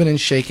much moving and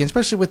shaking,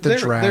 especially with the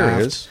draft.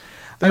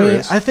 There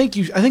is. I think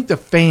the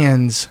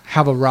fans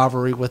have a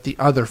rivalry with the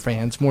other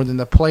fans more than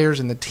the players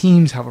and the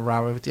teams have a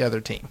rivalry with the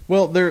other team.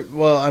 Well,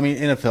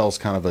 NFL's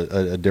kind of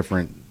a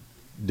different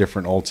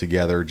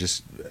altogether.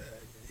 Just,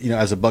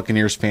 as a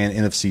Buccaneers fan,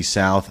 NFC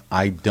South,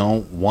 I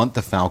don't want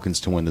the Falcons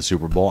to win the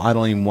Super Bowl. I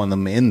don't even want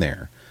them in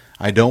there.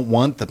 I don't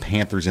want the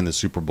Panthers in the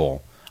Super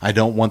Bowl. I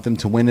don't want them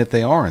to win if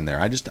they are in there.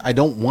 I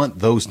don't want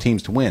those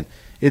teams to win.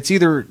 It's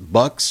either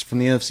Bucks from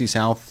the NFC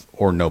South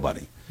or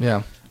nobody.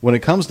 Yeah. When it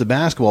comes to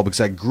basketball,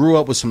 because I grew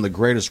up with some of the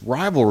greatest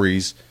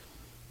rivalries,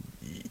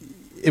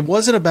 it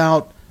wasn't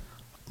about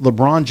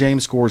LeBron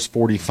James scores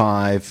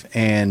 45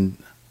 and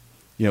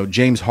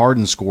James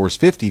Harden scores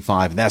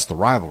 55, and that's the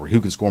rivalry.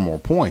 Who can score more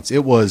points?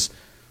 It was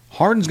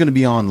Harden's going to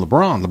be on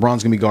LeBron.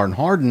 LeBron's going to be guarding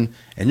Harden,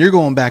 and you're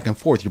going back and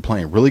forth. You're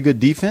playing really good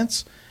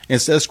defense.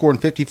 Instead of scoring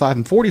 55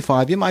 and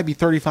 45, you might be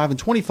 35 and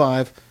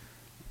 25.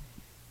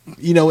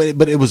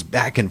 But it was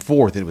back and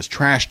forth. It was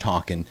trash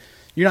talking.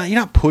 You're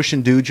not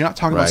pushing dudes. You're not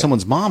talking about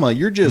someone's mama.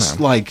 You're just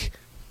like,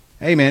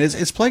 hey man,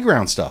 it's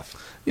playground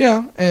stuff.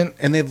 Yeah, and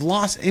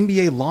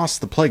NBA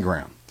lost the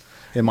playground,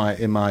 in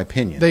my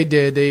opinion. They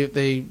did.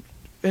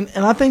 And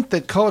I think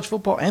that college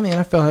football and the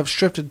NFL have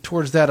shifted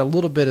towards that a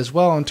little bit as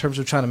well in terms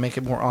of trying to make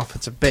it more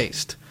offensive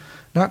based.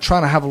 Not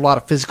trying to have a lot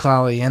of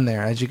physicality in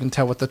there, as you can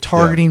tell with the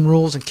targeting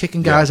rules and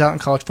kicking guys out in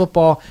college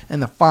football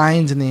and the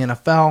fines in the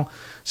NFL.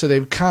 So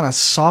they've kind of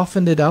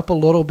softened it up a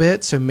little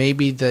bit, so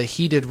maybe the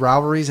heated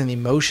rivalries and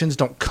emotions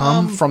don't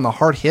come from the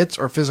hard hits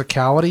or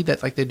physicality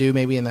that like they do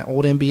maybe in the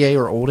old NBA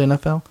or old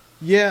NFL.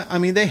 Yeah, I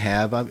mean they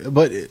have,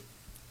 but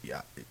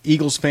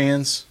Eagles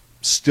fans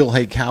still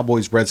hate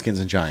Cowboys, Redskins,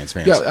 and Giants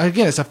fans. Yeah,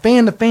 again, it's a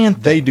fan-to-fan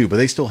thing. They do, but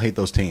they still hate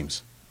those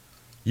teams.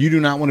 You do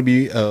not want to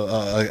be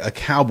a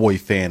Cowboy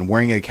fan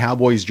wearing a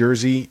Cowboys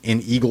jersey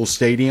in Eagles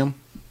Stadium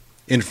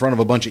in front of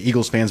a bunch of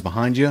Eagles fans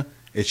behind you.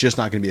 It's just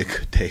not going to be a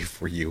good day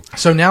for you.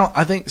 So now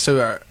I think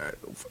are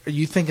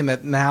you thinking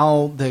that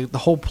now the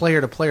whole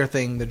player-to-player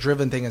thing, the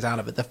driven thing is out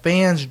of it? The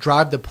fans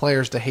drive the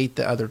players to hate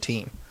the other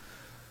team.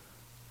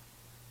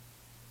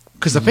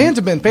 Because the fans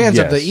have been fans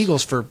of the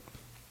Eagles for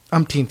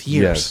umpteenth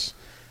years.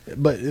 Yes.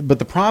 But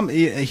the problem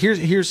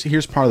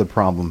here's part of the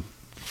problem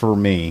for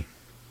me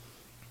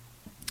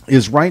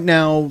is right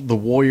now the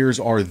Warriors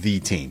are the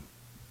team.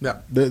 Yeah.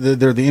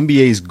 They're the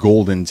NBA's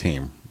golden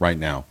team right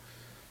now.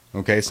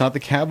 Okay, it's not the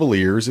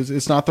Cavaliers,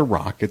 it's not the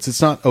Rockets,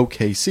 it's not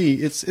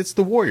OKC, it's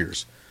the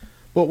Warriors.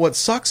 But what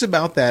sucks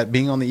about that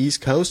being on the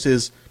East Coast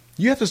is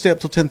you have to stay up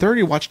till 10:30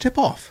 to watch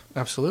tip-off.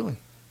 Absolutely.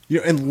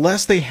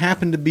 Unless they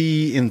happen to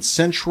be in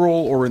Central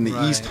or in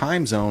the East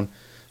time zone.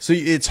 So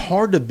it's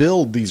hard to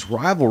build these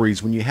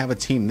rivalries when you have a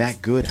team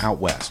that good out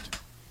west.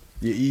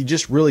 You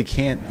just really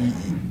can't.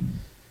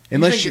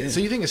 So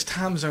you think it's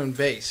time zone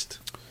based?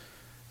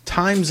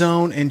 Time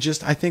zone, and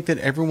just I think that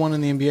everyone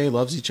in the NBA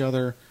loves each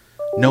other.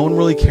 No one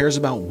really cares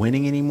about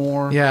winning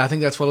anymore. Yeah, I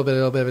think that's what a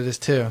little bit of it is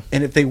too.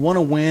 And if they want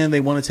to win, they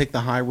want to take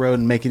the high road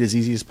and make it as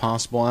easy as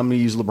possible. I'm going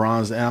to use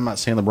LeBron's, and I'm not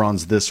saying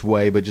LeBron's this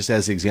way, but just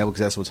as an example, because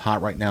that's what's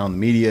hot right now in the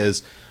media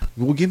is,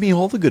 well, give me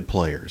all the good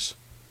players.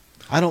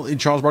 And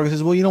Charles Barkley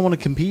says, well, you don't want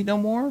to compete no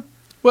more?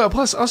 Well,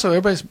 plus also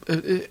everybody's,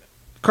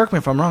 correct me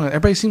if I'm wrong,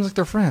 everybody seems like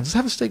they're friends. Let's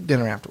have a steak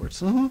dinner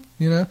afterwards.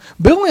 Mm-hmm.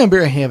 Bill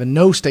Laimbeer ain't having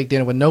no steak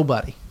dinner with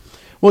nobody.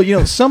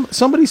 Well,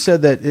 somebody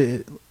said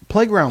that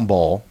playground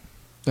ball,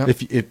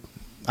 if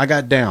I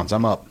got downs,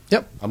 I'm up.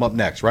 Yep. I'm up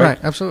next, right? Right,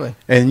 absolutely.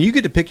 And you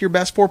get to pick your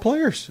best 4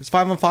 players. It's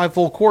 5-on-5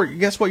 full court.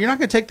 Guess what? You're not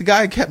going to take the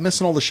guy who kept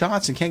missing all the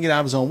shots and can't get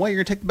out of his own way. You're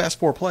going to take the best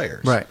 4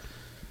 players. Right.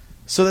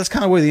 So that's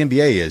kind of where the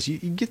NBA is. You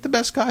get the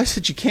best guys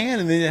that you can,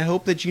 and then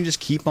hope that you can just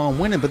keep on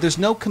winning. But there's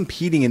no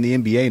competing in the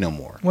NBA no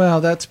more. Well,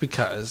 that's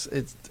because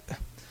it's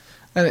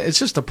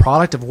just a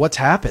product of what's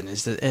happened.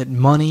 Is that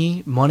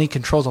money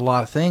controls a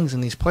lot of things,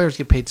 and these players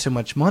get paid so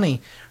much money.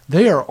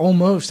 They are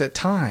almost at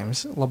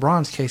times,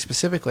 LeBron's case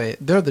specifically,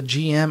 they're the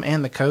GM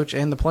and the coach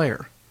and the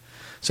player.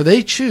 So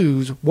they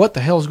choose what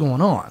the hell's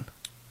going on.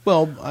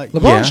 Well,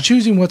 LeBron's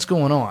choosing what's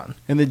going on,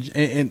 and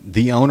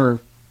the owner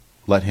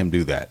let him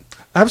do that.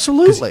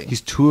 Absolutely. He's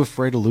too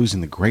afraid of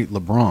losing the great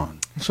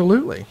LeBron.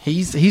 Absolutely.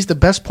 He's the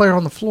best player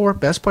on the floor,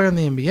 best player in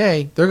the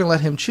NBA. They're going to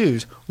let him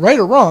choose. Right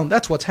or wrong,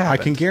 that's what's happened.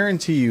 I can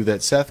guarantee you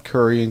that Seth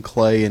Curry and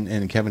Clay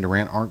and Kevin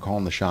Durant aren't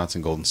calling the shots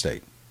in Golden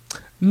State.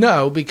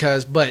 No,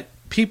 but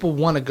people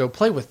want to go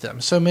play with them.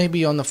 So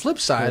maybe on the flip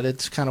side,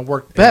 it's kind of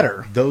worked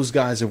better. And those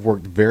guys have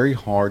worked very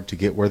hard to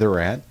get where they're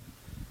at.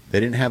 They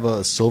didn't have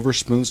a silver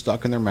spoon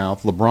stuck in their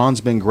mouth.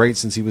 LeBron's been great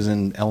since he was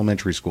in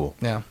elementary school.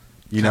 Yeah.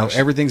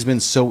 Everything's been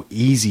so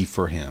easy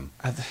for him.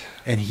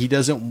 And he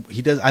does.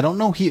 I don't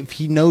know if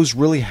he knows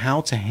really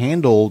how to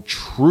handle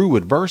true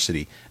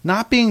adversity.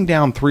 Not being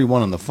down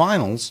 3-1 in the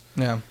finals.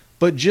 Yeah.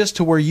 But just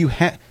to where he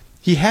had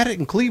it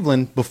in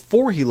Cleveland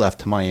before he left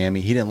to Miami.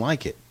 He didn't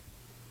like it.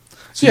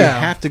 So you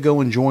have to go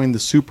and join the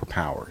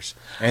superpowers.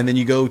 And then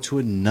you go to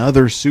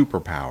another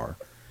superpower.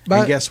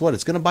 And guess what?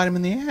 It's going to bite him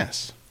in the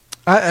ass.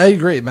 I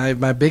agree.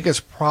 My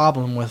biggest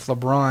problem with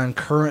LeBron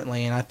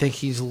currently, and I think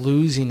he's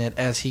losing it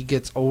as he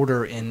gets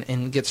older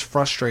and gets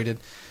frustrated,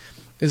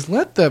 is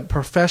let the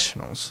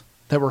professionals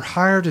that were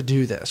hired to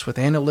do this with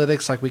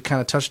analytics, like we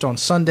kind of touched on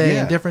Sunday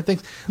Yeah. and different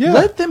things, Yeah.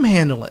 let them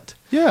handle it.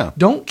 Yeah.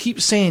 Don't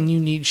keep saying you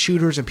need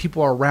shooters and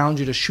people are around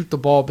you to shoot the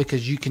ball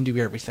because you can do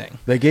everything.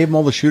 They gave them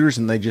all the shooters,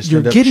 and they just You're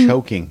ended up getting-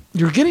 choking.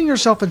 You're getting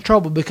yourself in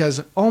trouble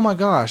because, oh my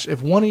gosh,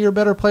 if one of your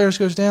better players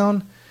goes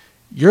down,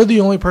 you're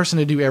the only person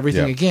to do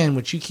everything Yeah. again,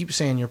 which you keep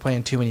saying you're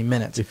playing too many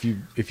minutes. If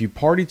you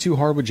party too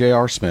hard with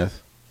J.R.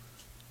 Smith,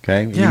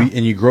 okay, Yeah.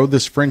 and you grow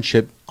this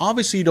friendship,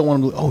 obviously you don't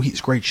want him to, oh, he's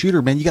a great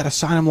shooter, man. You got to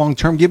sign him long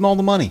term, give him all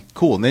the money.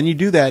 Cool. And then you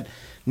do that.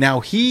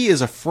 Now he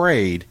is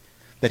afraid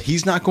that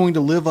he's not going to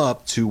live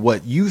up to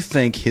what you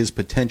think his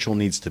potential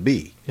needs to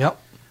be. Yep.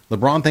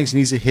 LeBron thinks he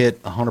needs to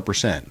hit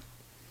 100%.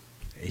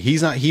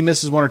 He's not. He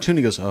misses one or two, and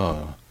he goes,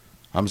 oh,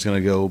 I'm just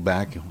going to go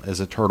back as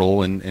a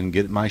turtle and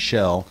get my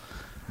shell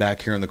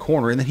back here in the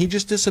corner. And then he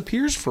just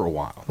disappears for a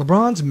while.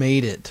 LeBron's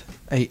made it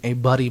a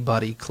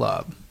buddy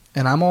club,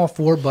 and I'm all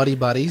for buddy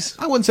buddies.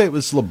 I wouldn't say it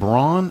was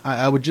LeBron.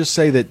 I would just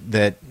say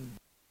that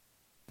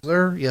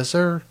Sir, yes,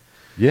 sir.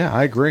 yeah,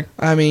 I agree.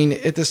 I mean,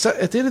 at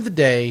the end of the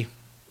day,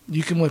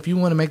 you can, if you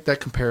want to make that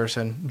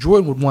comparison,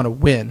 Jordan would want to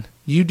win.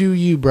 You do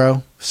you,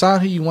 bro.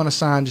 Sign who you want to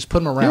sign. Just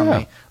put them around Yeah.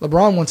 me.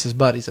 LeBron wants his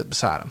buddies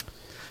beside him.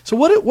 So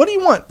what do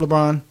you want,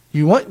 LeBron?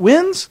 You want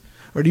wins,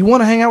 or do you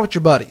want to hang out with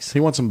your buddies? He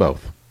wants them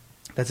both.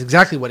 That's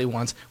exactly what he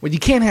wants. Well, you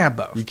can't have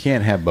both. You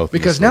can't have both. in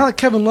Because this now league.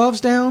 that Kevin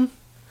Love's down,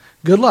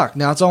 good luck.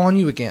 Now it's all on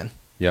you again.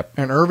 Yep.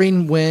 And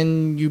Irving,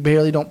 when you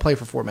barely don't play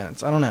for 4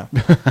 minutes. I don't know.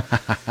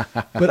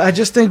 But I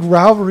just think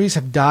rivalries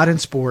have died in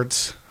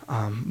sports.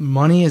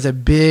 Money is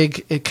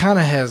it kind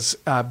of has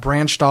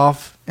branched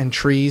off in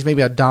trees,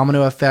 maybe a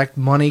domino effect.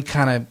 Money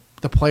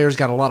the players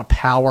got a lot of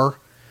power,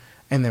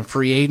 and then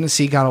free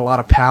agency got a lot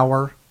of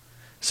power.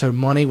 So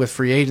money with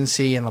free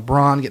agency and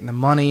LeBron getting the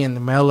money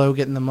and Melo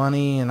getting the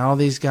money and all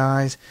these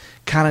guys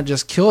kind of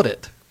just killed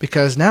it.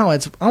 Because now I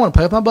want to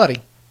play with my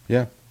buddy.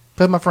 Yeah.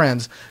 Play with my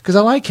friends because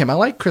I like him. I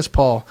like Chris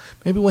Paul.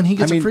 Maybe when he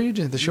gets I mean, a free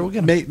agent, the show will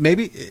get him.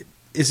 Maybe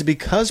is it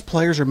because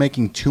players are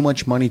making too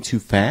much money too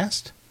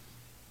fast?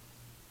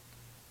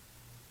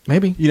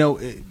 Maybe. You know,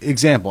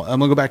 example. I'm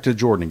gonna go back to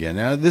Jordan again.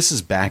 Now, this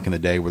is back in the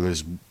day where there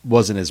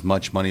wasn't as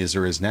much money as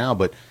there is now,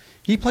 but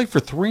he played for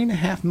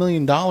 $3.5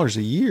 million a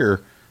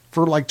year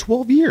for like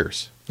 12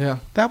 years. Yeah.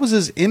 That was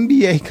his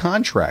NBA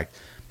contract,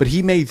 but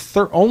he made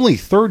only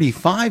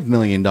 $35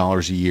 million a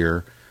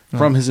year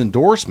from his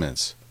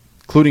endorsements,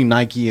 including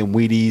Nike and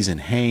Wheaties and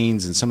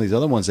Hanes and some of these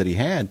other ones that he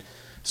had.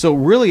 So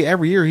really,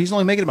 every year he's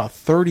only making about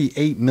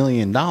 $38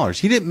 million.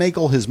 He didn't make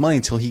all his money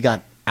until he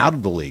got out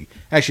of the league.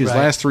 Actually, his Right.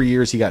 last 3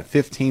 years he got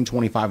 15,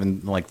 25,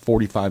 and like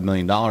 $45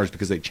 million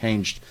because they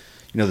changed.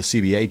 You know, the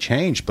CBA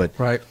changed, but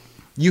Right.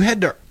 you had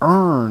to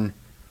earn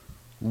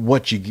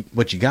what you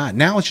got.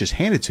 Now it's just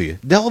handed to you.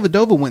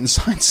 Dellavedova went and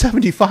signed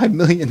 $75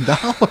 million. Isn't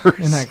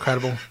that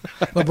incredible?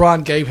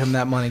 LeBron gave him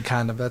that money,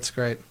 kind of. That's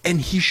great.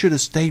 And he should have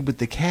stayed with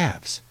the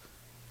Cavs.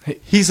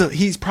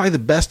 He's probably the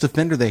best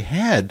defender they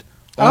had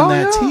on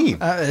that team.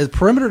 As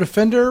perimeter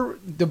defender,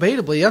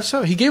 debatably, yes,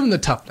 so. He gave him the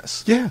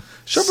toughness. Yeah.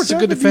 Shumpert's a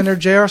good defender.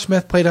 J.R.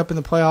 Smith played up in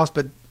the playoffs,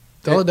 but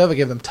Dellavedova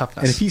gave them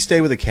toughness. And if he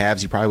stayed with the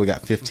Cavs, he probably would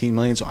have got $15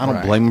 million. So I don't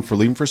Right. blame him for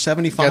leaving for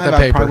 75. Got the I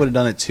paper. probably would have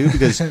done it too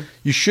because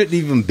you shouldn't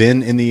even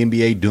been in the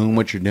NBA doing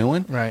what you're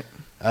doing. Right.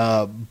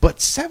 But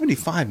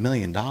 $75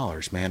 million,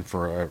 man,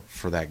 for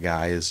that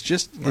guy is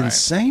just Right.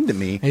 insane to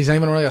me. He's not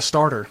even really a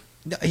starter.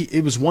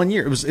 It was 1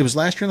 year. It was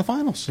last year in the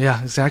finals.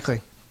 Yeah,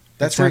 exactly.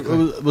 That's exactly.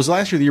 right. It was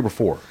last year, or the year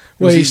before. It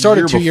Well, was he the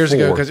started year 2 years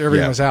ago before. because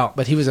Irving Yeah. was out,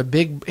 but he was a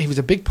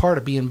big part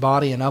of being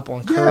bodying up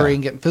on Curry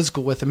and getting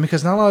physical with him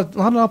because not a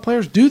lot of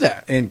players do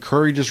that. And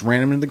Curry just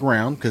ran him into the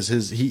ground because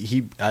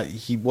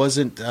he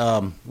wasn't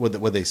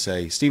what they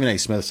say. Stephen A.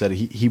 Smith said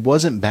he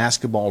wasn't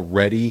basketball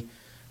ready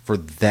for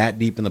that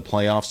deep in the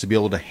playoffs to be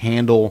able to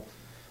handle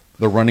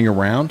the running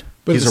around.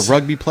 But He's it's- a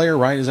rugby player,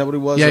 right? Is that what he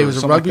was? Yeah, he Or was a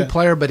something rugby like that?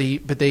 player,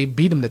 but they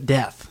beat him to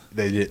death.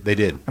 They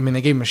did. I mean,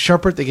 they gave him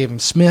Shumpert, they gave him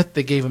Smith,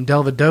 they gave him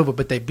Dellavedova,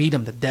 but they beat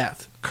him to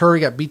death.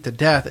 Curry got beat to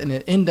death, and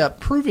it ended up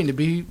proving to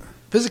be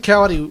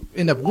physicality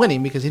ended up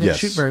winning because he didn't Yes.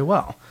 shoot very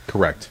well.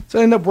 Correct. So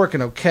it ended up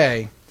working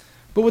okay.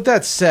 But with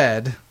that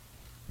said,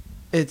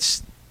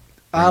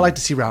 I like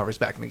to see rivalries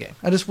back in the game.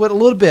 I just would a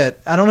little bit.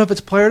 I don't know if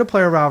it's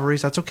player-to-player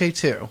rivalries. That's okay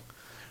too.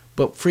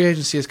 But free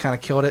agency has kind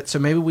of killed it. So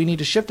maybe we need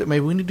to shift it.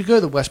 Maybe we need to go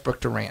to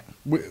Westbrook Durant.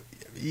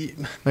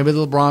 Maybe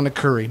the LeBron to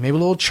Curry. Maybe a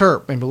little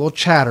chirp. Maybe a little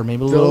chatter.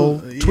 Maybe a little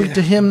tweet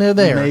to him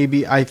there.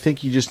 Maybe. I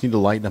think you just need to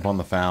lighten up on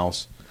the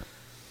fouls.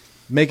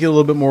 Make it a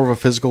little bit more of a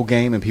physical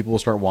game, and people will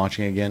start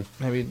watching again.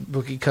 Maybe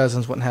Boogie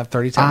Cousins wouldn't have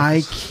 30 I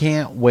tackles.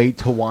 can't wait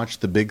to watch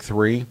the Big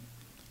Three,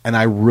 and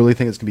I really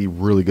think it's going to be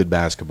really good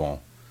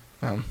basketball.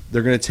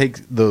 They're going to take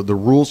the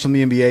rules from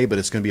the NBA, but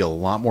it's going to be a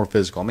lot more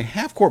physical. I mean,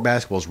 half-court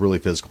basketball is really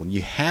physical.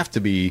 You have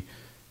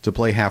to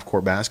play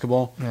half-court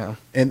basketball. Yeah.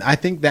 And I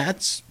think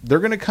they're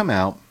going to come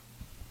out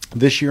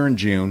this year in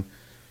June.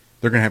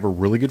 They're going to have a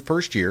really good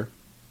first year,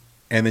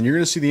 and then you're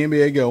going to see the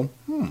NBA go,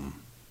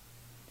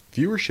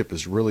 viewership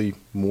is really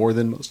more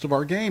than most of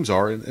our games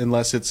are,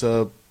 unless it's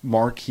a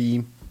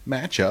marquee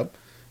matchup.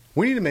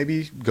 We need to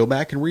maybe go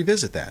back and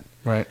revisit that.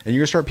 Right. And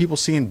you're going to start people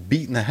seeing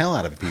beating the hell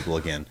out of people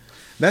again.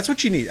 That's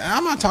what you need.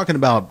 I'm not talking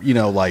about,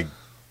 like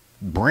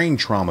brain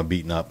trauma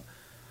beating up,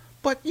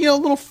 but, a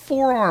little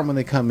forearm when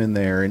they come in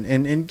there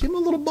and give them a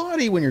little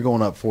body when you're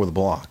going up for the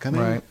block. I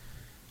mean, Right.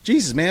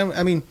 Jesus, man.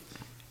 I mean,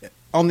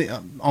 on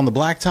the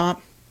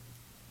blacktop,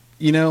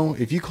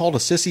 if you called a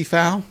sissy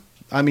foul,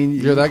 I mean,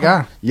 You're that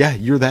guy. Yeah,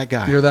 you're that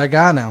guy. You're that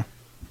guy now.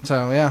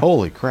 So, yeah.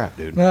 Holy crap,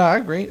 dude. No, I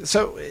agree.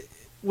 So,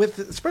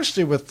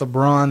 especially with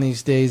LeBron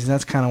these days, and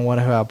that's kind of what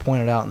I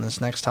pointed out in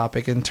this next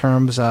topic in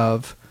terms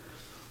of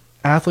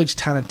athletes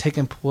kind of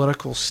taking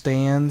political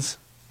stands.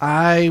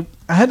 I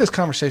had this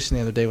conversation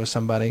the other day with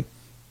somebody,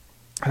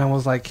 and I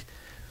was like,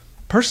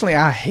 personally,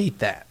 I hate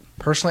that.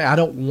 Personally, I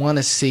don't want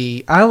to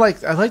see. I like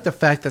the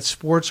fact that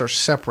sports are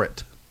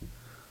separate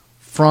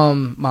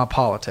from my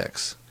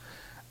politics.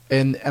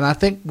 And I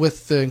think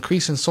with the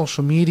increase in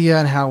social media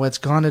and how it's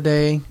gone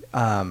today,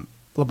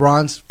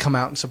 LeBron's come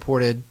out and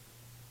supported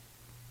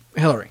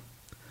Hillary.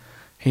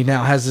 He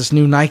now has this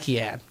new Nike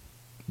ad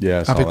Yeah,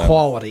 I saw of that.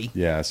 equality.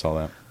 Yeah, I saw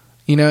that.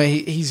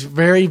 He's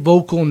very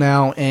vocal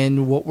now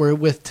in what we're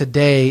with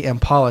today in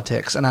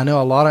politics. And I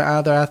know a lot of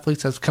other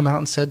athletes have come out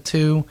and said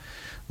too,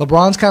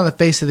 LeBron's kind of the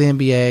face of the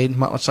NBA,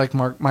 much like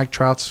Mike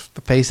Trout's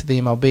the face of the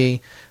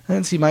MLB. I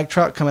didn't see Mike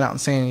Trout coming out and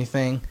saying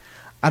anything.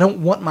 I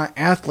don't want my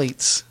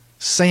athletes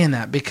saying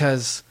that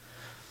because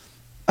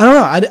I don't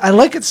know. I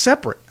like it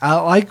separate. I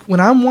like when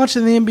I'm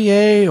watching the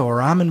NBA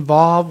or I'm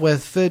involved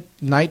with it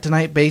night to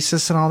night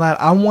basis and all that.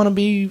 I want to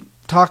be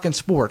talking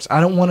sports. I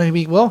don't want to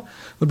be, well,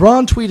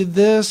 LeBron tweeted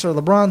this or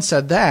LeBron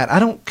said that. I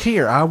don't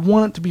care. I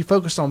want it to be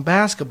focused on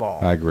basketball.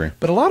 I agree.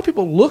 But a lot of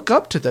people look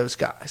up to those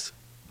guys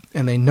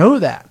and they know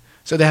that.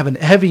 So they have a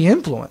heavy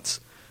influence.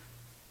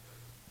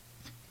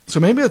 So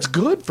maybe it's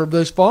good for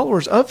those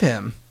followers of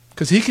him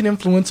because he can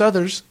influence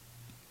others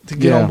to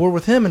get on board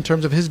with him in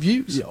terms of his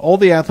views. Yeah, all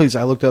the athletes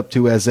I looked up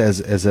to as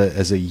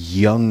a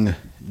young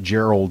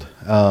Gerald,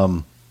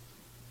 I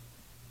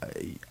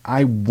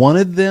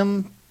wanted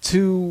them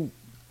to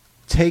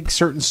take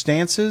certain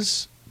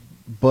stances,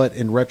 but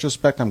in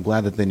retrospect, I'm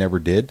glad that they never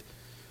did.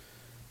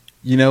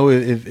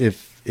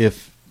 If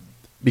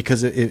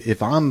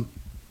I'm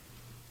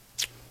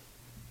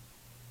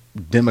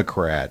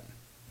Democrat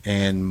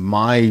and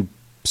my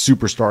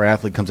superstar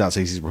athlete comes out and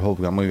says he's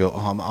Republican, I'm going to go,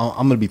 I'm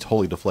going to be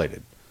totally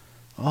deflated.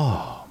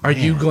 Oh, Are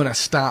you going to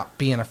stop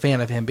being a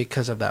fan of him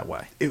because of that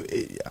way?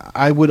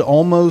 I would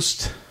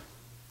almost,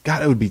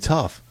 God, it would be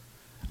tough.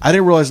 I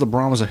didn't realize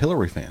LeBron was a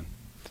Hillary fan.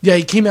 Yeah,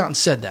 he came out and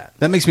said that.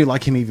 That makes me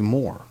like him even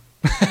more.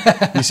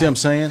 You see what I'm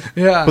saying?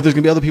 Yeah. But there's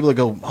going to be other people that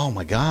go, oh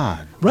my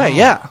God. Right,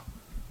 wow.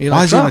 yeah.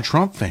 Why is he not a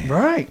Trump fan?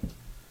 Right.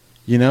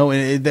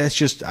 And that's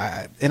just,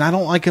 and I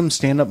don't like him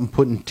stand up and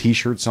putting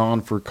T-shirts on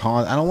for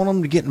cause. I don't want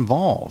him to get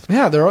involved.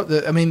 Yeah,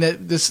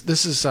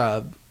 this is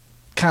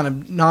kind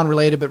of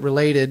non-related but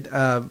related.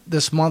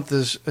 This month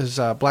is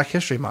Black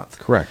History Month.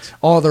 Correct.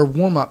 All their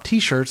warm-up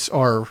T-shirts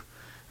are,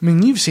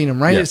 you've seen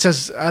them, right? Yeah. It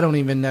says, I don't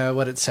even know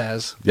what it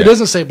says. Yeah. It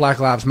doesn't say Black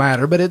Lives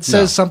Matter, but it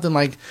says something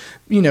like,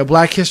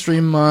 Black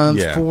History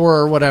Month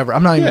for whatever.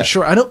 I'm not even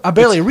sure. I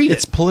barely read it.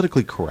 It's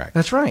politically correct.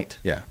 That's right.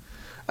 Yeah.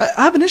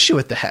 I have an issue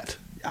with that.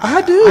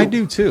 I do. I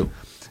do too.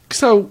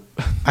 So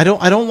I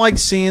don't like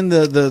seeing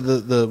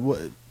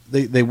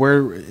they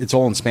wear it's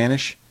all in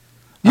Spanish.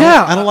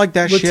 yeah, I don't like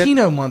that shit.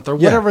 Latino month or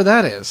whatever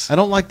that is. I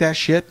don't like that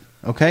shit.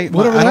 Okay,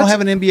 Whatever I don't that's-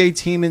 have an NBA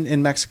team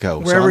in Mexico.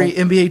 Where every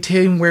NBA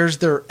team wears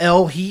their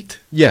El Heat.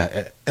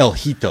 Yeah, El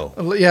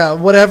Hito, Yeah,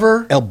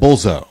 whatever. El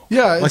Bolzo.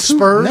 Yeah, Like,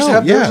 Spurs no,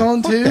 have theirs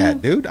on fuck too.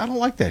 that, dude. I don't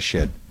like that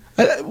shit.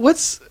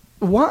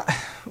 Why?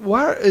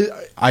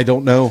 I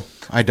don't know.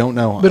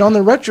 But on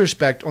the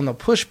retrospect, on the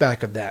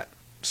pushback of that,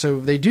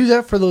 so they do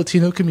that for the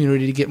Latino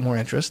community to get more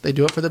interest. They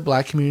do it for the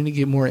Black community to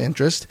get more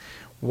interest.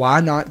 Why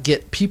not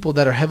get people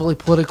that are heavily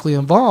politically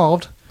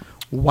involved?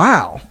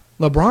 Wow,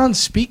 LeBron's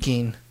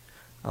speaking.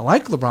 I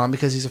like LeBron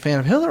because he's a fan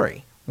of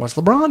Hillary. What's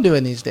LeBron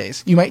doing these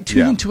days? You might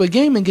tune into a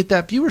game and get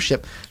that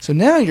viewership. So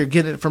now you're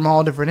getting it from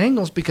all different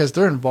angles because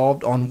they're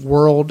involved on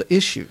world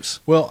issues.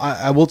 Well,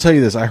 I will tell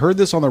you this. I heard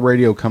this on the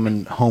radio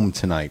coming home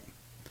tonight.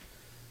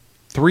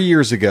 3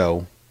 years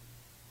ago,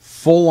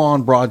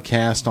 full-on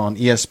broadcast on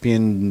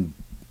ESPN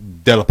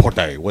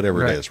Deporte,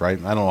 whatever it is, right?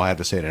 I don't know. I have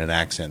to say it in an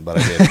accent, but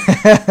I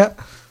did.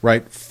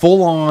 Right?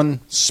 Full-on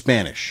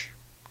Spanish,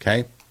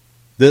 okay?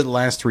 The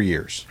last 3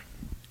 years.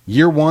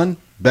 Year one,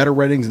 better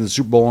ratings in the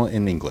Super Bowl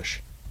in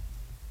English.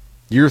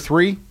 Year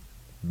three,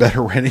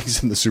 better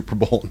ratings in the Super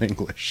Bowl in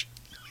English.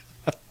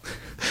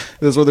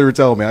 That's what they were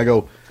telling me. I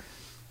go,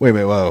 wait a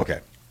minute, well,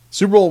 okay.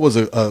 Super Bowl was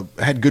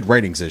had good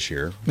ratings this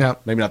year. Yeah,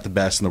 maybe not the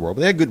best in the world,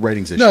 but they had good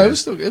ratings this year. No,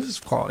 it was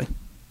quality.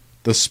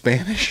 The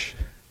Spanish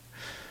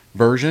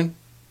version,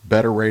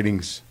 better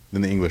ratings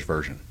than the English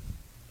version.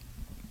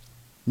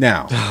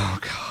 Now,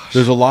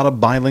 there's a lot of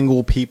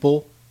bilingual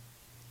people,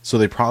 so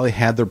they probably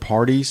had their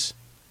parties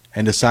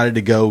and decided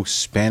to go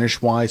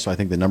Spanish-wise, so I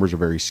think the numbers are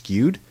very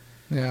skewed,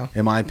 Yeah,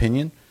 in my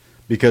opinion.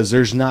 because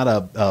there's not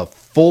a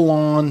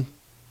full-on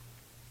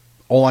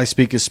all I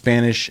speak is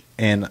Spanish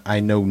and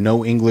I know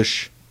no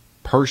English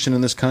person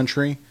in this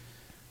country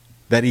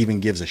that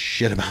even gives a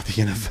shit about the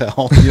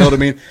NFL. You know what I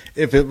mean?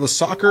 If it was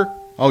soccer,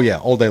 oh yeah,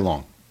 all day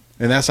long.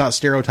 And that's not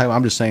stereotype.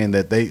 I'm just saying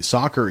that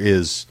soccer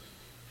is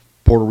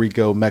Puerto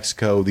Rico,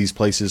 Mexico, these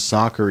places.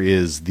 Soccer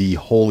is the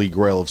holy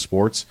grail of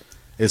sports.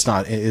 It's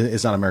not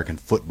American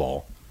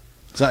football.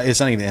 It's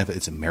not even NFL,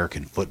 it's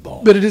American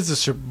football. But it is the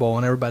Super Bowl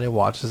and everybody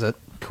watches it.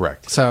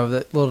 Correct. So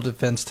that little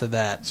defense to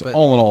that. So but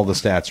all in all, the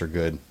stats are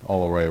good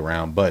all the way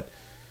around. But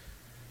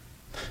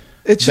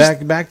it's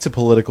back to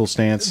political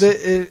stance.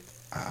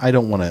 I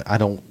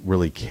don't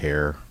really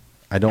care.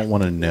 I don't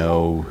want to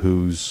know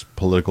whose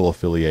political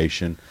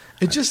affiliation.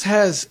 It's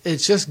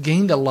just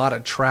gained a lot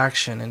of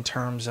traction in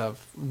terms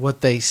of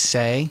what they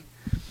say.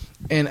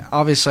 And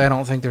obviously I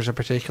don't think there's a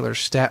particular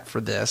stat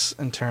for this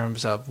in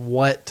terms of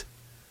what,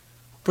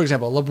 for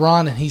example,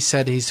 LeBron, and he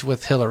said he's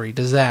with Hillary.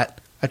 Does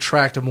that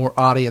attract a more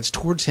audience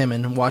towards him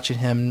and watching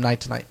him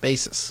night to night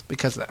basis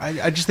because of that?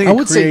 I just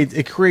think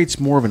it creates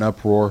more of an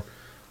uproar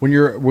when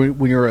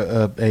you're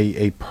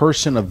a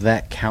person of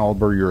that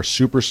caliber. You're a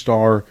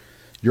superstar.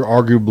 You're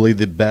arguably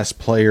the best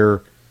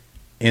player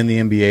in the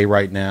NBA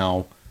right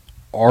now,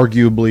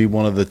 arguably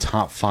one of the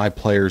top 5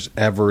 players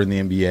ever in the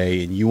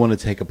NBA, and you want to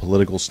take a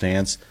political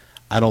stance.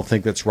 I don't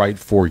think that's right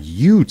for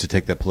you to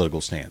take that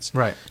political stance.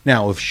 Right.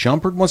 Now, if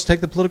Shumpert wants to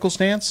take the political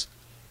stance,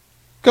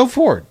 go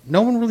for it.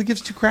 No one really gives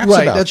two craps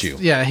about you.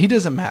 Yeah, he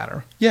doesn't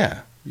matter.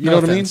 Yeah. You No know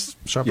offense,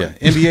 what I mean? Shumpert.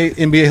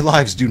 Yeah. NBA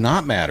lives do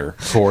not matter,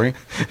 Corey.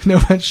 No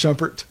offense,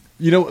 Shumpert.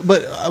 You know,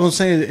 but I was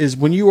saying is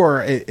when you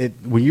are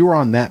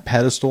on that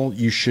pedestal,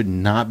 you should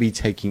not be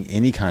taking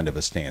any kind of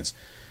a stance.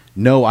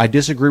 No, I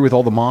disagree with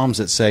all the moms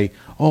that say,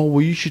 "Oh,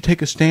 well, you should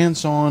take a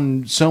stance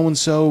on so and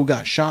so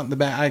got shot in the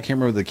back." I can't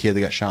remember the kid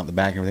that got shot in the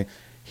back and everything.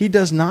 He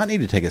does not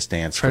need to take a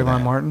stance. for Trayvon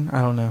that. Martin?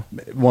 I don't know.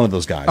 One of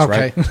those guys,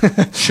 Okay.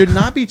 right? Should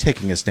not be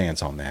taking a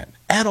stance on that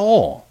at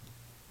all.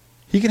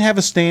 He can have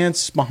a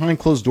stance behind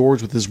closed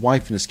doors with his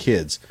wife and his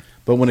kids.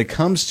 But when it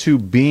comes to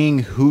being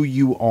who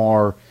you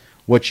are,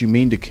 what you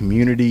mean to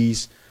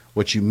communities,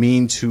 what you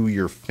mean to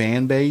your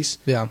fan base,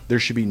 Yeah. there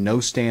should be no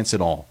stance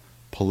at all.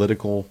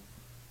 Political,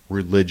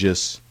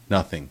 religious,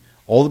 nothing.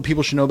 All that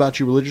people should know about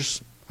you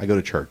religious, I go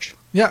to church.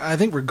 Yeah, I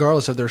think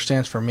regardless of their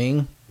stance for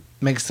me,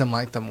 makes them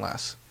like them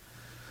less.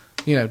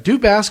 You know, do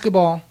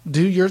basketball,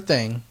 do your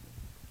thing,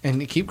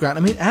 and keep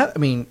grinding. I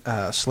mean,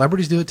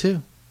 celebrities do it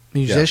too.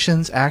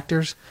 Musicians,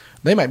 actors,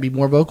 they might be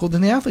more vocal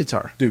than the athletes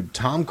are. Dude,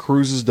 Tom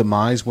Cruise's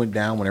demise went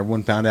down when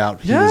everyone found out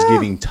he Yeah. was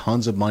giving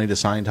tons of money to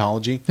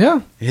Scientology.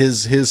 Yeah.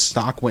 His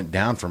stock went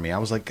down for me. I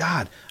was like,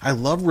 God, I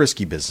love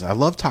Risky Business. I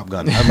love Top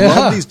Gun. I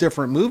love these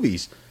different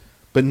movies.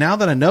 But now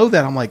that I know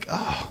that, I'm like,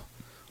 oh,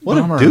 what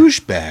Bummer. a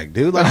douchebag,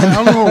 dude. Like,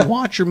 I don't want to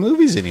watch your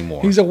movies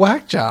anymore. He's a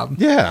whack job.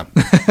 Yeah.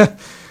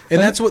 And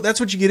that's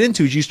what you get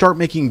into is you start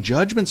making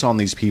judgments on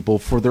these people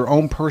for their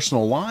own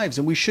personal lives,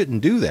 and we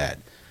shouldn't do that.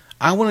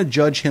 I want to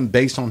judge him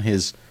based on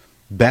his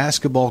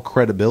basketball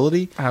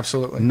credibility,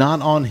 Absolutely.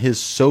 not on his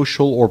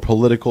social or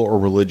political or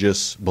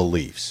religious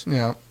beliefs.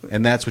 Yeah.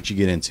 And that's what you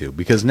get into.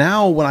 Because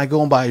now when I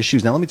go and buy his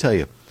shoes, now let me tell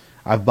you,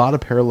 I've bought a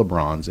pair of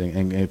LeBrons,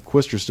 and if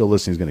Quister's still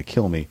listening, he's going to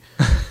kill me.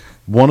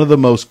 One of the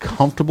most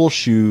comfortable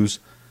shoes.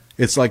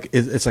 It's like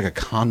a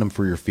condom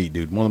for your feet,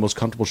 dude. One of the most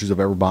comfortable shoes I've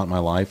ever bought in my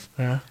life.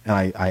 Yeah. And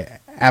I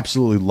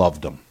absolutely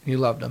loved them. You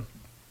loved him.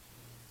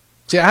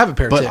 See, I have a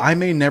pair But too. I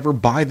may never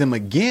buy them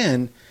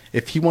again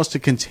if he wants to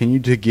continue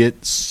to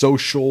get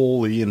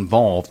socially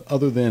involved,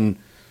 other than,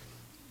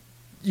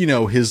 you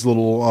know, his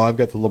little, I've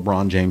got the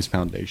LeBron James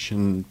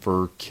Foundation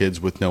for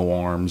kids with no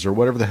arms or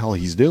whatever the hell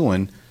he's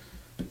doing.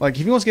 Like,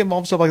 if he wants to get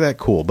involved in stuff like that,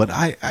 cool. But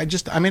I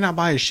may not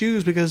buy his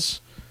shoes because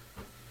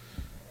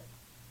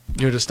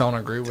You just don't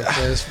agree with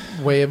his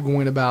way of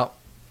going about.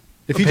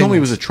 if he told me he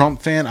opinions. was a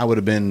Trump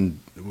fan,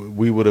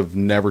 we would have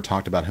never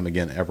talked about him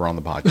again ever on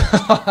the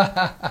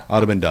podcast. I'd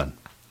have been done.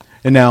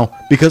 And now,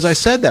 because I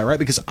said that, right?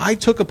 Because I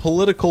took a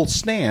political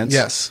stance.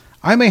 Yes.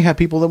 I may have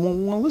people that won't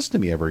want to listen to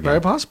me ever again.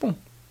 Very possible.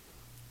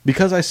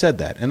 Because I said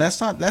that. And that's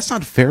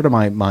not fair to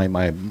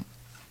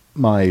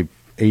my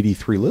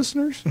 83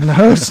 listeners.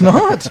 No, it's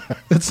not.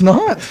 It's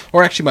not.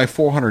 Or actually my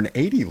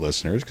 480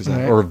 listeners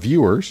Right. or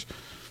viewers.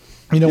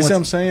 You know You see what what?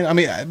 I'm saying? I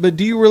mean, but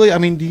do you really,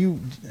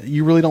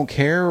 you really don't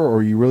care,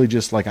 or you really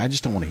just like, I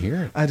just don't want to hear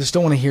it? I just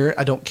don't want to hear it.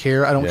 I don't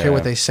care. I don't care Yeah.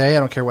 what they say. I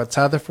don't care what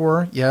side they're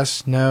for.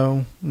 Yes,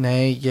 no,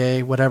 nay,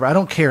 yay, whatever. I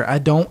don't care. I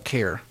don't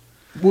care.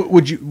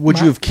 Would you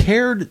have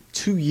cared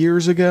 2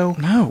 years ago?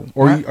 No.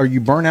 Or are you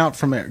burnt out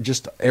from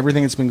just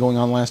everything that's been going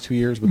on the last 2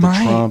 years with the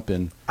Trump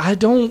and I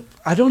don't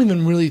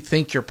even really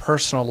think your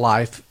personal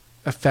life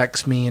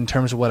affects me in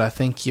terms of what I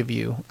think of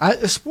you.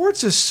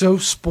 Sports is so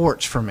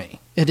sports for me.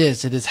 It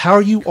is. It is how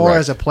you are Correct.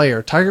 as a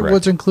player. Tiger Correct.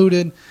 Woods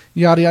included.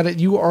 Yada yada.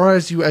 You are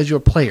as your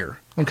player.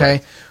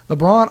 Okay.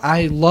 LeBron.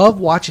 I love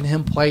watching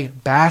him play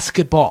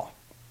basketball.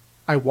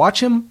 I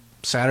watch him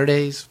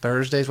Saturdays,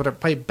 Thursdays, whatever.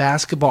 Play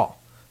basketball.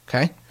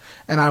 Okay.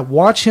 And I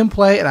watch him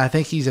play, and I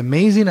think he's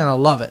amazing, and I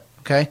love it.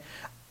 Okay.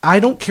 I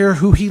don't care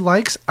who he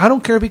likes. I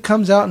don't care if he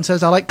comes out and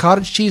says, I like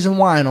cottage cheese and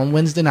wine on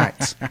Wednesday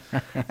nights.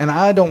 And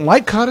I don't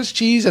like cottage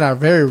cheese, and I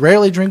very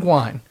rarely drink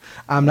wine.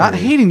 I'm not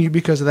hating you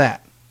because of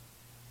that.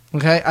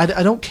 Okay?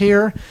 I don't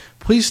care.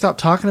 Please stop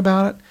talking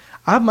about it.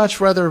 I'd much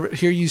rather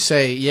hear you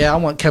say, yeah, I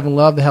want Kevin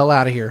Love the hell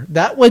out of here.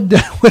 That would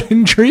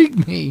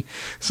intrigue me.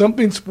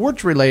 Something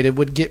sports related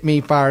would get me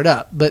fired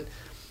up. But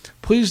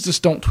please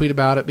just don't tweet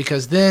about it,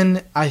 because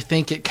then I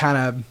think it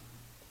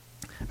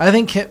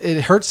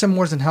hurts him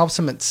more than helps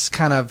him. It's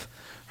kind of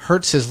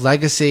hurts his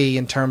legacy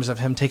in terms of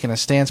him taking a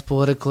stance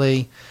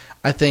politically.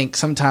 I think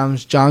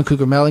sometimes John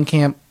Cougar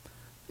Mellencamp,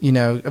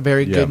 a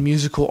very good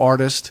musical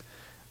artist,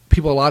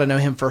 people a lot know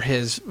him for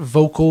his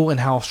vocal and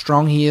how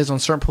strong he is on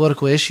certain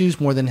political issues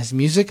more than his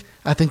music.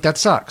 I think that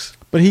sucks.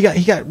 But he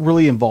got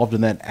really involved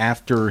in that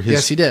after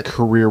his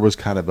career was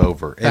kind of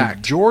over.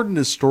 And Jordan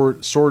is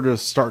sort of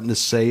starting to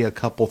say a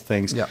couple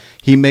things. Yep.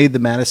 He made the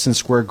Madison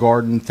Square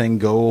Garden thing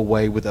go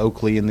away with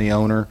Oakley and the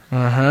owner.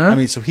 I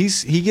mean, so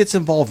he gets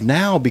involved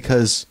now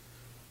because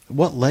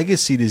what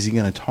legacy is he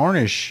going to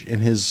tarnish in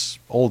his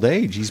old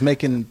age? He's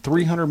making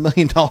 $300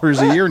 million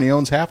a year and he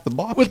owns half the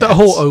Bobcats. With the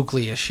whole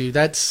Oakley issue,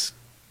 that's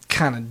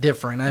kind of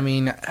different. I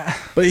mean,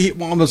 but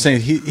I'm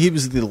saying he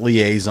was the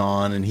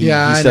liaison, and he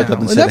stepped up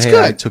and said,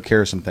 "Hey, I took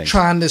care of some things."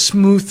 Trying to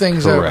smooth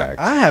things over.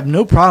 I have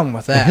no problem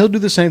with that. And he'll do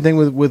the same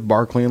thing with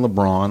Barkley and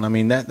LeBron. I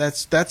mean,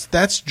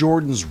 that's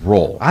Jordan's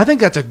role. I think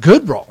that's a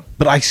good role.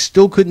 But I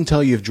still couldn't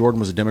tell you if Jordan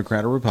was a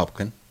Democrat or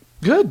Republican.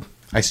 Good.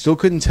 I still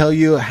couldn't tell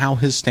you how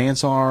his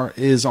stance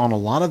is on a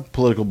lot of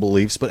political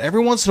beliefs. But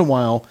every once in a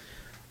while,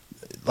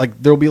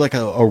 like there'll be like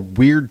a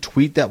weird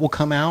tweet that will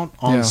come out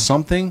on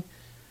something.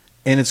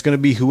 And it's going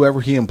to be whoever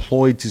he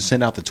employed to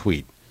send out the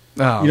tweet.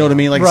 Oh, you know what I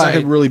mean? Like, it's not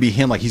going to really be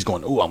him. Like, he's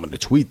going, oh, I'm going to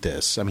tweet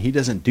this. I mean, he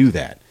doesn't do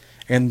that.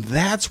 And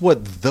that's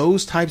what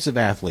those types of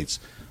athletes,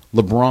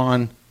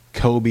 LeBron,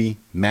 Kobe,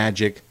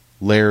 Magic,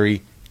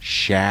 Larry,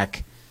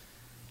 Shaq,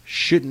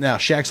 shouldn't. Now,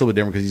 Shaq's a little bit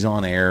different because he's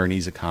on air and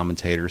he's a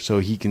commentator, so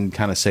he can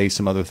kind of say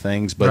some other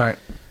things. But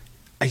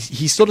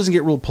he still doesn't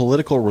get real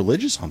political or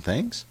religious on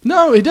things.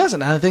 No, he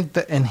doesn't. I think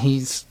that, and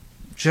he's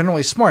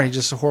generally smart. He's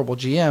just a horrible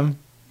GM,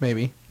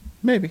 maybe.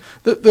 Maybe.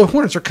 The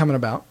Hornets are coming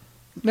about.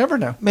 Never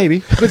know.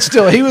 Maybe. But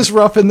still, he was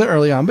rough in the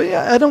early on. But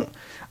yeah, I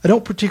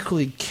don't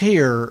particularly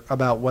care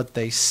about what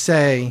they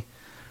say.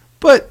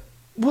 But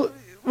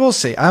we'll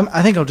see.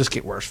 I think it'll just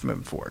get worse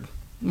moving forward.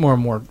 More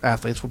and more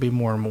athletes will be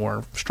more and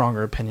more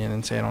stronger opinion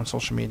and say it on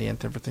social media and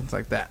different things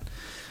like that.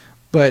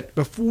 But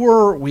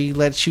before we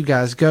let you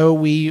guys go,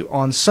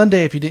 on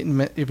Sunday,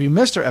 if you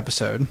missed our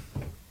episode,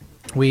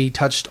 we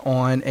touched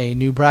on a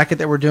new bracket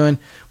that we're doing.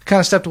 We kind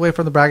of stepped away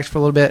from the brackets for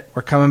a little bit.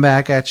 We're coming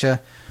back at you.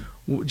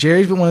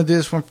 Jerry's been wanting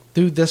to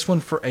do this one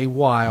for a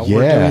while. Yeah.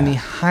 We're doing the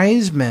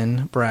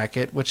Heisman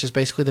bracket, which is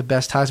basically the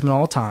best Heisman of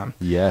all time.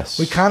 Yes.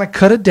 We kind of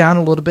cut it down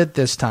a little bit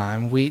this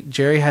time.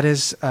 Jerry had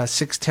his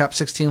top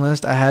 16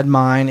 list. I had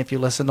mine. If you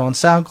listened on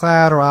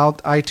SoundCloud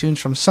or iTunes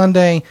from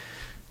Sunday,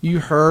 you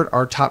heard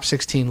our top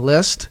 16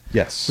 list.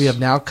 Yes. We have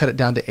now cut it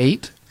down to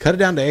 8. Cut it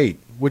down to 8,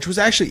 which was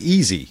actually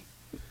easy.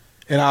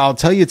 And I'll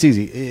tell you it's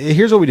easy.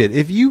 Here's what we did.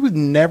 If you had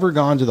never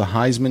gone to the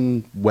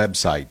Heisman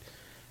website,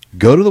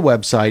 go to the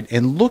website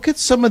and look at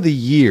some of the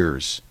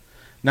years.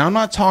 Now, I'm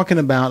not talking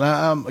about,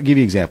 I'll give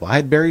you an example. I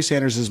had Barry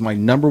Sanders as my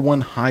number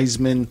one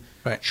Heisman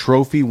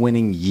trophy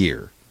winning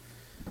year.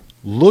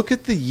 Look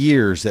at the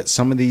years that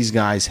some of these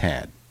guys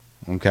had,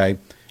 okay?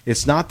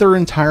 It's not their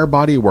entire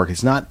body of work.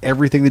 It's not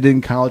everything they did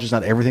in college. It's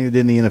not everything they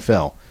did in the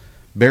NFL.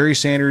 Barry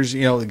Sanders,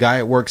 the guy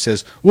at work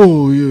says,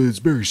 "Whoa, yeah, it's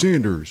Barry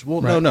Sanders."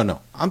 Well,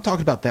 no. I'm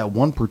talking about that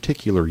one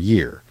particular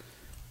year.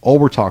 All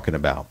we're talking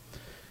about.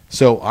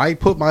 So I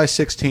put my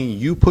 16.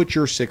 You put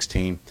your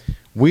 16.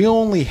 We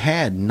only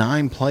had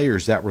 9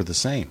 players that were the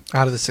same.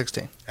 Out of the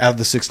 16. Out of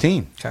the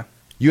 16. Okay.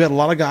 You had a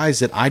lot of guys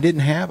that I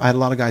didn't have. I had a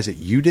lot of guys that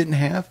you didn't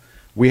have.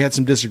 We had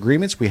some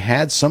disagreements. We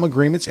had some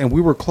agreements. And we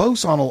were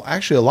close on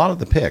actually a lot of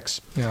the picks.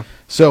 Yeah.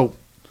 So,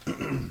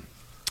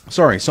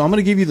 sorry. So I'm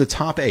going to give you the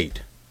top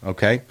 8.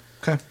 Okay?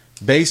 Okay.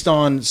 Based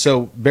on,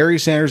 so Barry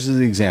Sanders is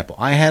the example.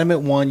 I had him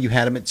at 1, you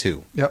had him at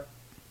 2. Yep.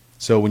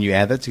 So when you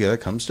add that together, it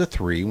comes to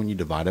 3. When you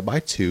divide it by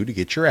 2 to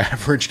get your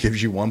average,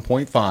 gives you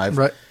 1.5.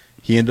 Right.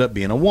 He ended up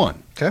being a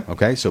 1. Okay.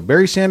 Okay, so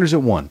Barry Sanders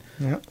at 1.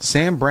 Yep.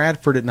 Sam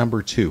Bradford at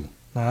number 2.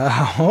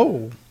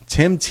 Oh.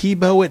 Tim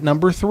Tebow at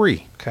number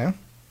 3. Okay.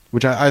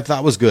 Which I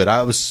thought was good.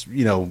 I was,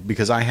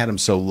 because I had him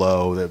so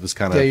low, that was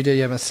kind of... Yeah, you did.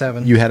 You have him at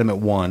 7. You had him at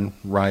 1,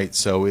 right?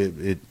 So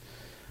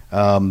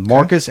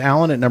Marcus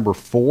Allen at number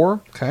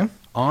 4. Okay.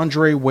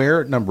 Andre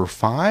Ware at number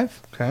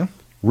 5. Okay.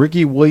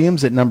 Ricky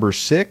Williams at number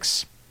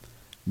 6.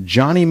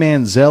 Johnny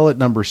Manziel at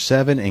number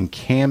 7. And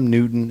Cam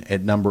Newton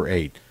at number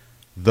 8.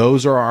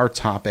 Those are our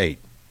top 8.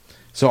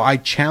 So I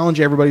challenge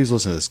everybody who's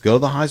listening to this. Go to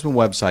the Heisman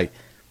website.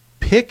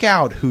 Pick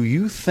out who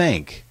you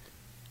think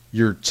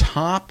your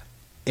top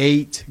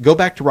 8. Go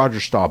back to Roger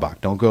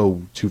Staubach. Don't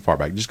go too far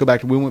back. Just go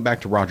back we went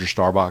back to Roger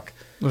Staubach.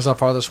 Was our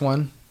farthest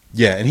one?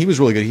 Yeah, and he was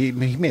really good. He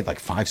made like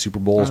 5 Super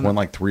Bowls, won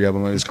like 3 of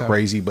them. It was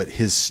crazy, but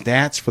his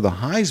stats for the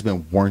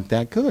Heisman weren't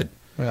that good.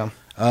 Yeah.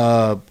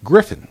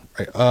 Griffin.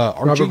 Right?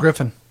 Archie? Robert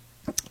Griffin.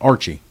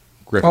 Archie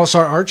Griffin. Oh,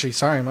 sorry, Archie.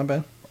 Sorry, my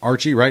bad.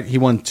 Archie, right? He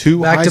won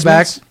 2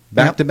 Back-to-back. Heismans.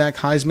 Back-to-back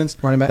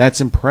Heismans. Running back. That's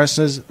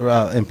impressive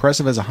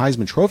as a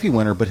Heisman Trophy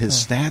winner, but his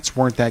stats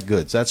weren't that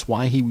good. So that's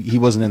why he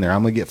wasn't in there.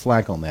 I'm going to get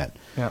flack on that.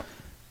 Yeah.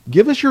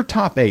 Give us your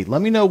top 8.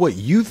 Let me know what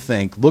you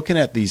think looking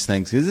at these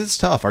things, because it's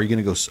tough. Are you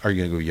going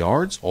to go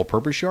yards,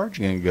 all-purpose yards?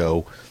 You're going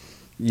to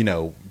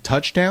go,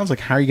 touchdowns? Like,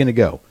 how are you going to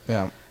go?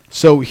 Yeah.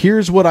 So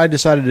here's what I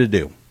decided to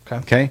do.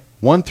 Okay.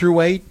 1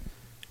 through 8,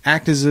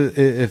 act as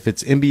if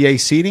it's NBA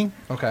seating.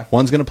 Okay.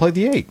 One's going to play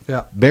the 8.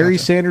 Yeah. Barry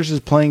Gotcha. Sanders is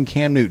playing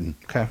Cam Newton.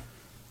 Okay.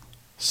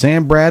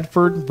 Sam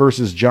Bradford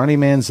versus Johnny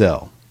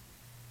Manziel.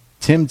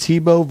 Tim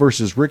Tebow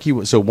versus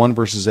Ricky. So 1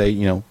 versus 8.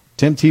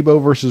 Tim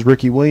Tebow versus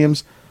Ricky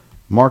Williams.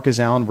 Marcus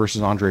Allen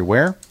versus Andre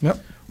Ware.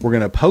 Yep. We're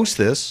going to post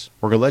this.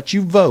 We're going to let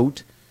you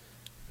vote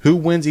who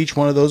wins each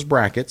one of those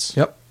brackets.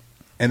 Yep.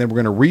 And then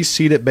we're going to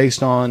reseed it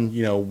based on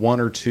 1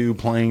 or 2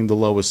 playing the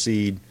lowest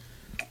seed.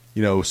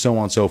 So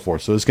on and so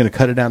forth. So it's going to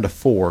cut it down to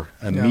 4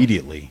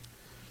 immediately.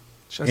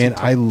 And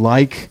I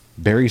like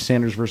Barry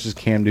Sanders versus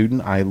Cam Newton.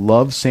 I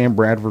love Sam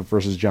Bradford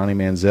versus Johnny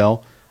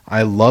Manziel.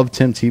 I love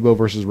Tim Tebow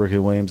versus Ricky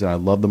Williams. And I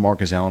love the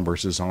Marcus Allen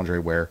versus Andre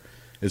Ware.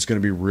 It's going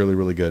to be really,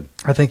 really good.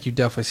 I think you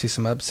definitely see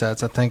some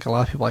upsets. I think a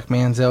lot of people like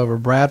Manziel over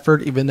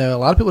Bradford, even though a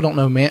lot of people don't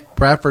know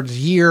Bradford's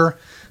year,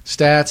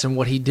 stats, and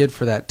what he did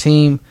for that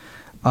team.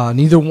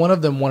 Neither one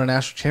of them won a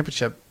national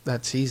championship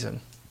that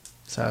season.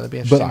 So that'd be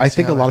interesting. But I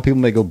think a lot of people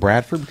may go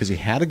Bradford because he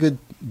had a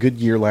good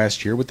year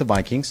last year with the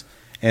Vikings.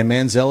 And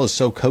Manziel is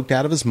so coked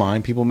out of his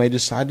mind, people may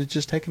decide to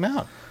just take him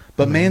out.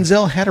 But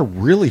Manziel had a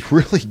really,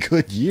 really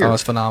good year. Oh,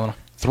 it's phenomenal.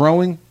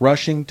 Throwing,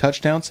 rushing,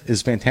 touchdowns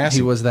is fantastic.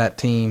 He was that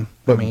team.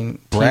 But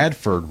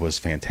Bradford was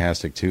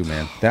fantastic too,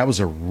 man. That was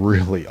a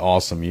really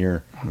awesome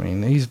year.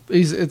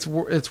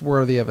 It's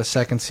worthy of a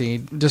second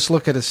seed. Just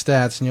look at his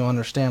stats and you'll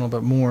understand a little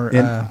bit more.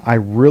 And I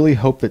really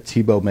hope that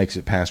Tebow makes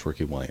it past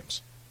Ricky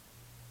Williams.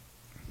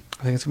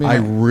 I think it's gonna be. I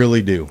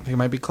really do. I think it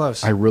might be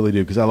close. I really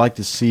do because I like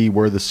to see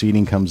where the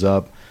seeding comes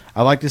up.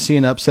 I like to see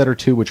an upset or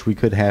two, which we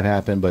could have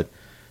happen, but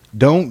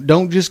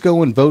don't just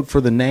go and vote for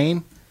the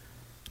name.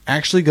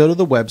 Actually, go to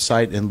the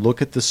website and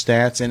look at the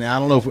stats. And I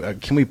don't know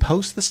if can we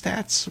post the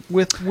stats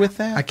with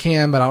that? I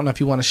can, but I don't know if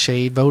you want to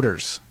shade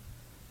voters.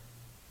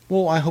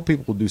 Well, I hope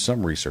people will do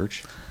some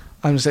research.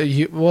 I'm just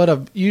saying what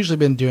I've usually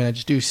been doing. I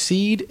just do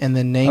seed and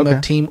then name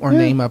of team or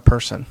name of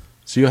person.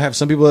 So you'll have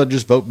some people that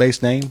just vote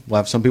based name. We'll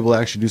have some people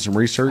that actually do some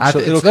research. So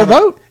it's their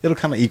vote. It'll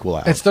kind of equal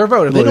out. It's their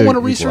vote. If they don't want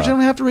to research, they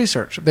don't have to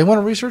research. If they want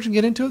to research and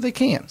get into it, they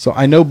can. So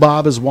I know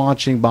Bob is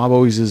watching. Bob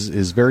always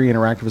is very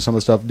interactive with some of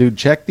the stuff. Dude,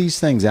 check these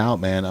things out,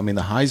 man. I mean,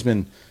 the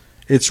Heisman,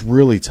 it's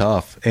really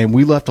tough. And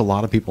we left a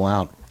lot of people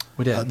out.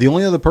 We did. The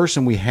only other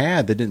person we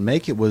had that didn't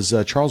make it was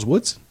Charles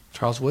Woodson.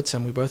 Charles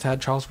Woodson. We both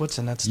had Charles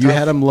Woodson. That's tough. You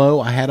had him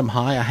low. I had him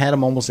high. I had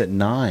him almost at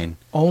 9.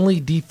 Only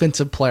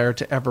defensive player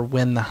to ever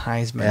win the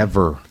Heisman.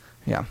 Ever.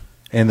 Yeah.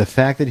 And the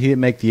fact that he didn't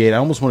make the 8, I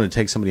almost wanted to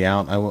take somebody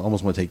out. I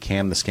almost want to take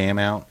Cam the Scam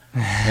out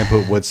and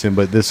put Woodson.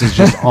 But this is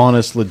just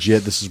honest,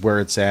 legit. This is where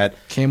it's at.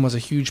 Cam was a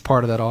huge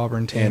part of that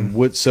Auburn team.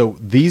 And so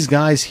these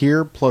guys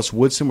here plus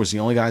Woodson was the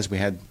only guys we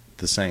had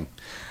the same.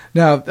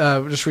 Now,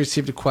 we just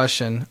received a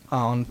question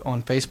on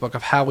Facebook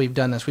of how we've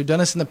done this. We've done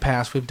this in the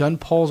past. We've done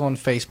polls on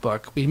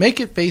Facebook. We make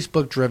it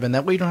Facebook driven.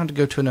 That way you don't have to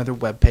go to another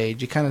web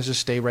page. You kind of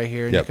just stay right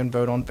here and you can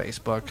vote on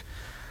Facebook.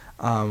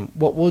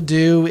 What we'll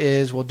do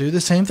is we'll do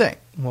the same thing.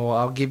 Well,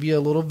 I'll give you a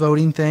little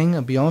voting thing.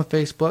 It'll be on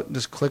Facebook.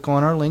 Just click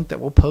on our link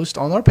that we'll post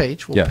on our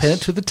page. We'll pin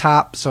it to the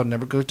top so it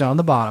never goes down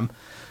the bottom.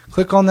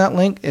 Click on that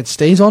link. It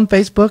stays on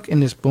Facebook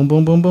and just boom,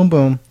 boom, boom, boom,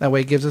 boom. That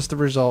way it gives us the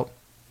result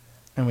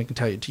and we can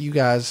tell you to you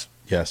guys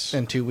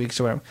in 2 weeks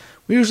or whatever.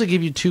 We usually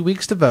give you 2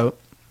 weeks to vote.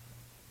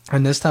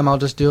 And this time I'll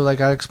just do it like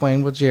I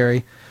explained with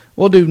Jerry.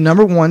 We'll do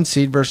number 1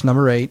 seed versus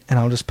number 8 and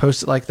I'll just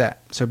post it like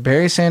that. So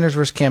Barry Sanders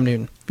versus Cam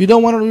Newton. If you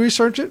don't want to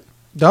research it,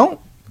 don't.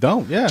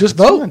 Yeah. Just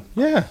vote. Fine.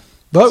 Yeah.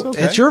 Vote.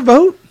 Okay. It's your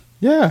vote.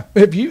 Yeah.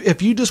 If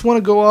you just want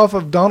to go off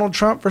of Donald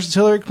Trump versus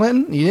Hillary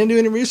Clinton, you didn't do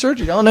any research,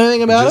 you don't know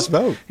anything about just it,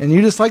 vote. And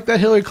you just like that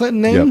Hillary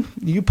Clinton name,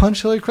 you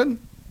punch Hillary Clinton,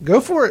 go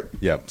for it.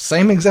 Yep.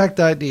 Same exact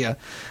idea.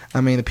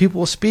 I mean, the people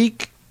will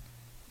speak.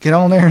 Get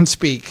on there and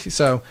speak.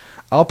 So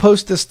I'll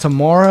post this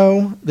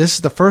tomorrow. This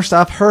is the first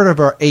I've heard of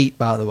our 8,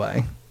 by the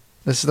way.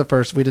 This is the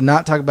first. We did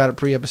not talk about it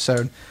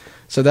pre-episode.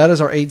 So that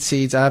is our 8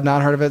 seeds. I have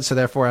not heard of it, so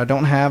therefore I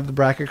don't have the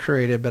bracket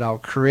created, but I'll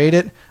create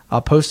it.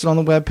 I'll post it on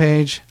the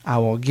webpage. I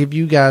will give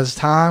you guys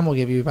time. We'll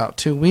give you about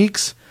 2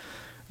 weeks.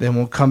 Then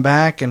we'll come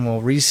back and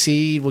we'll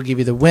reseed. We'll give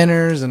you the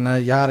winners and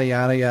yada,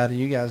 yada, yada.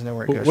 You guys know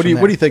where it goes. What do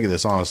you think of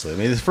this, honestly? I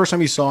mean, the first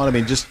time you saw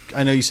it,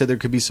 I know you said there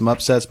could be some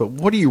upsets, but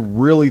what do you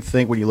really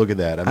think when you look at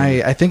that?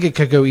 I think it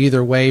could go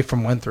either way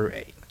from 1 through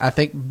 8. I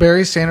think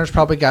Barry Sanders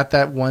probably got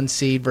that 1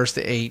 seed versus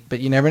the 8, but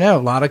you never know.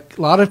 A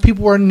lot of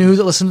people are new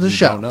that listen to the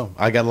show. I don't know.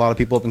 I got a lot of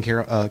people up in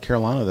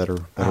Carolina that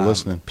are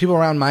listening. People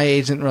around my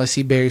age didn't really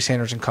see Barry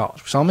Sanders in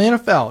college. We saw him in the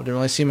NFL. Didn't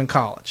really see him in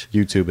college.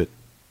 YouTube it.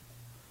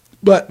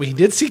 But we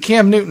did see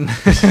Cam Newton.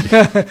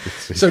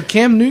 So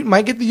Cam Newton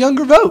might get the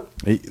younger vote.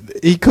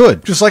 He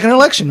could. Just like an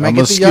election, might I'm get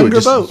gonna the skew it. younger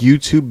Just vote.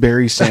 YouTube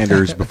Barry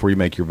Sanders before you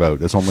make your vote.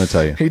 That's all I'm going to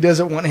tell you. He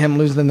doesn't want him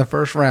losing in the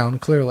first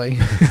round, clearly.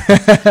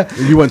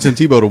 You want Tim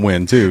Tebow to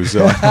win, too.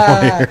 So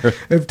I don't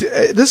wanna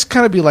hear. This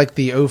kind of be like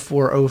the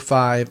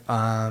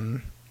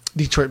 04-05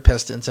 Detroit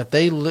Pistons. If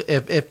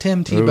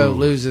Tim Tebow Ooh.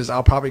 loses,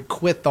 I'll probably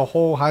quit the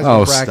whole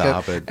Heisman bracket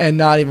stop it. and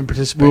not even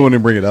participate. We won't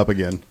even bring it up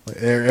again.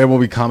 And we'll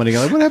be commenting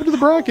on, like, what happened to the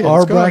bracket?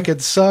 Our It's gone.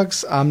 bracket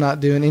sucks. I'm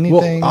not doing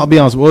anything. Well, I'll be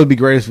honest. What would be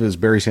great if it was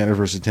Barry Sanders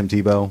versus Tim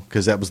Tebow,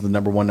 because that was the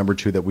number 1, number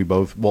 2 that we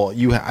both. Well,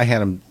 I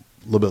had him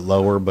a little bit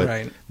lower, but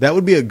Right. that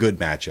would be a good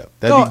matchup.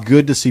 That'd be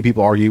good to see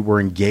people argue. We're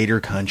in Gator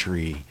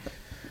country.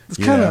 It's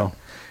you kind know?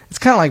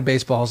 of like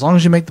baseball. As long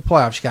as you make the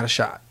playoffs, you got a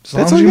shot. As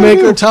long That's as all you you make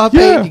gotta your do. top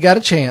Yeah. 8, you got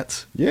a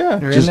chance. Yeah,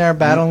 You're in just there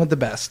battling with the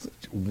best.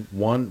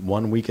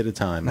 one week at a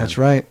time. Man. That's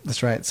right.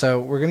 That's right. So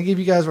we're gonna give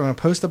you guys. We're gonna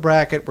post the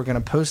bracket. We're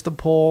gonna post the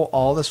poll.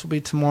 All this will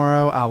be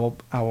tomorrow.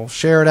 I will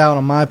share it out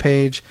on my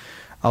page.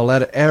 I'll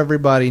let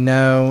everybody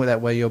know. That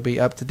way you'll be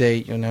up to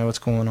date. You'll know what's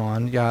going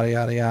on. Yada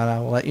yada yada. I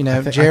will let you know.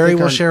 I Jerry think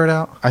will our- share it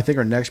out. I think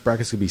our next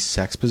bracket's gonna be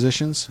sex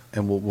positions,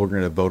 and we're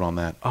gonna vote on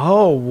that.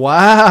 Oh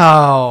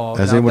wow!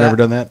 Has Now anyone ever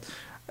done that?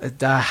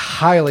 I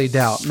highly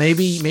doubt.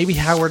 Maybe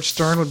Howard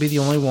Stern would be the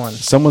only one.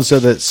 Someone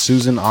said that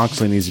Susan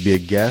Oxley needs to be a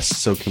guest,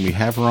 so can we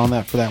have her on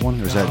that for that one,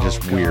 or is that Oh,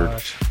 just weird?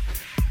 gosh.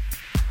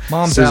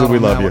 Mom's Susan, out we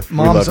on love that you.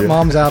 one. We love you.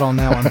 Mom's out on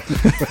that one.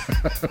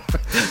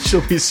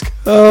 She'll be.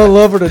 Oh,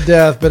 love her to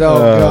death, but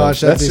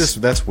gosh,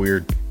 That's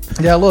weird.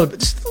 yeah, a little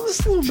bit, just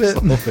a little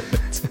bit.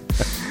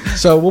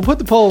 So we'll put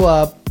the poll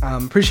up.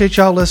 Appreciate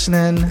y'all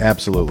listening.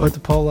 Absolutely. Put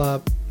the poll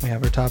up. We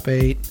have our top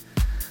 8.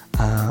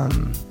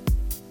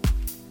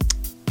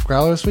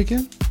 Growler this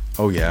weekend.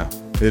 Oh yeah,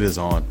 it is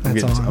on.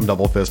 It's on. I'm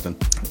double fisting.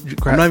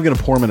 I'm not even gonna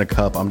pour them in a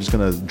cup. I'm just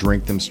gonna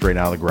drink them straight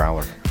out of the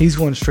growler. He's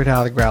going straight out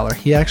of the growler.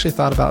 He actually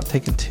thought about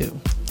taking 2.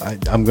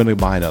 I'm gonna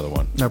buy another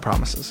one. No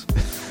promises.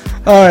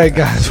 All right,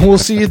 guys. We'll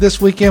see you this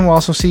weekend. We'll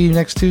also see you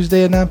next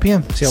Tuesday at 9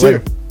 p.m. See you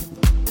later.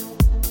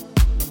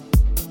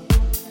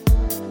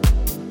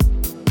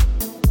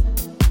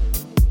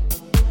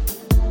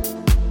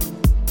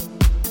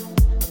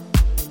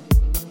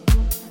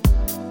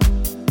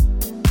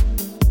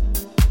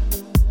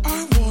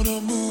 I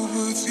wanna move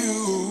with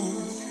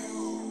you.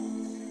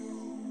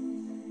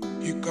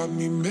 You got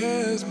me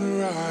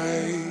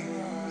mesmerized.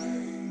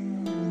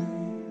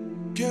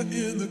 Get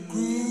in the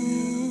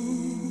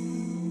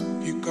groove.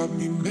 You got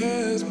me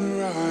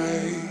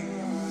mesmerized.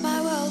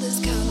 My world is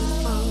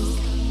colorful.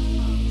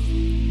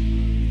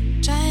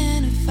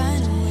 Trying to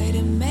find a way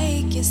to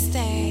make you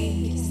stay.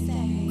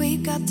 We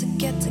got to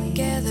get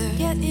together,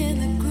 get in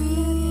the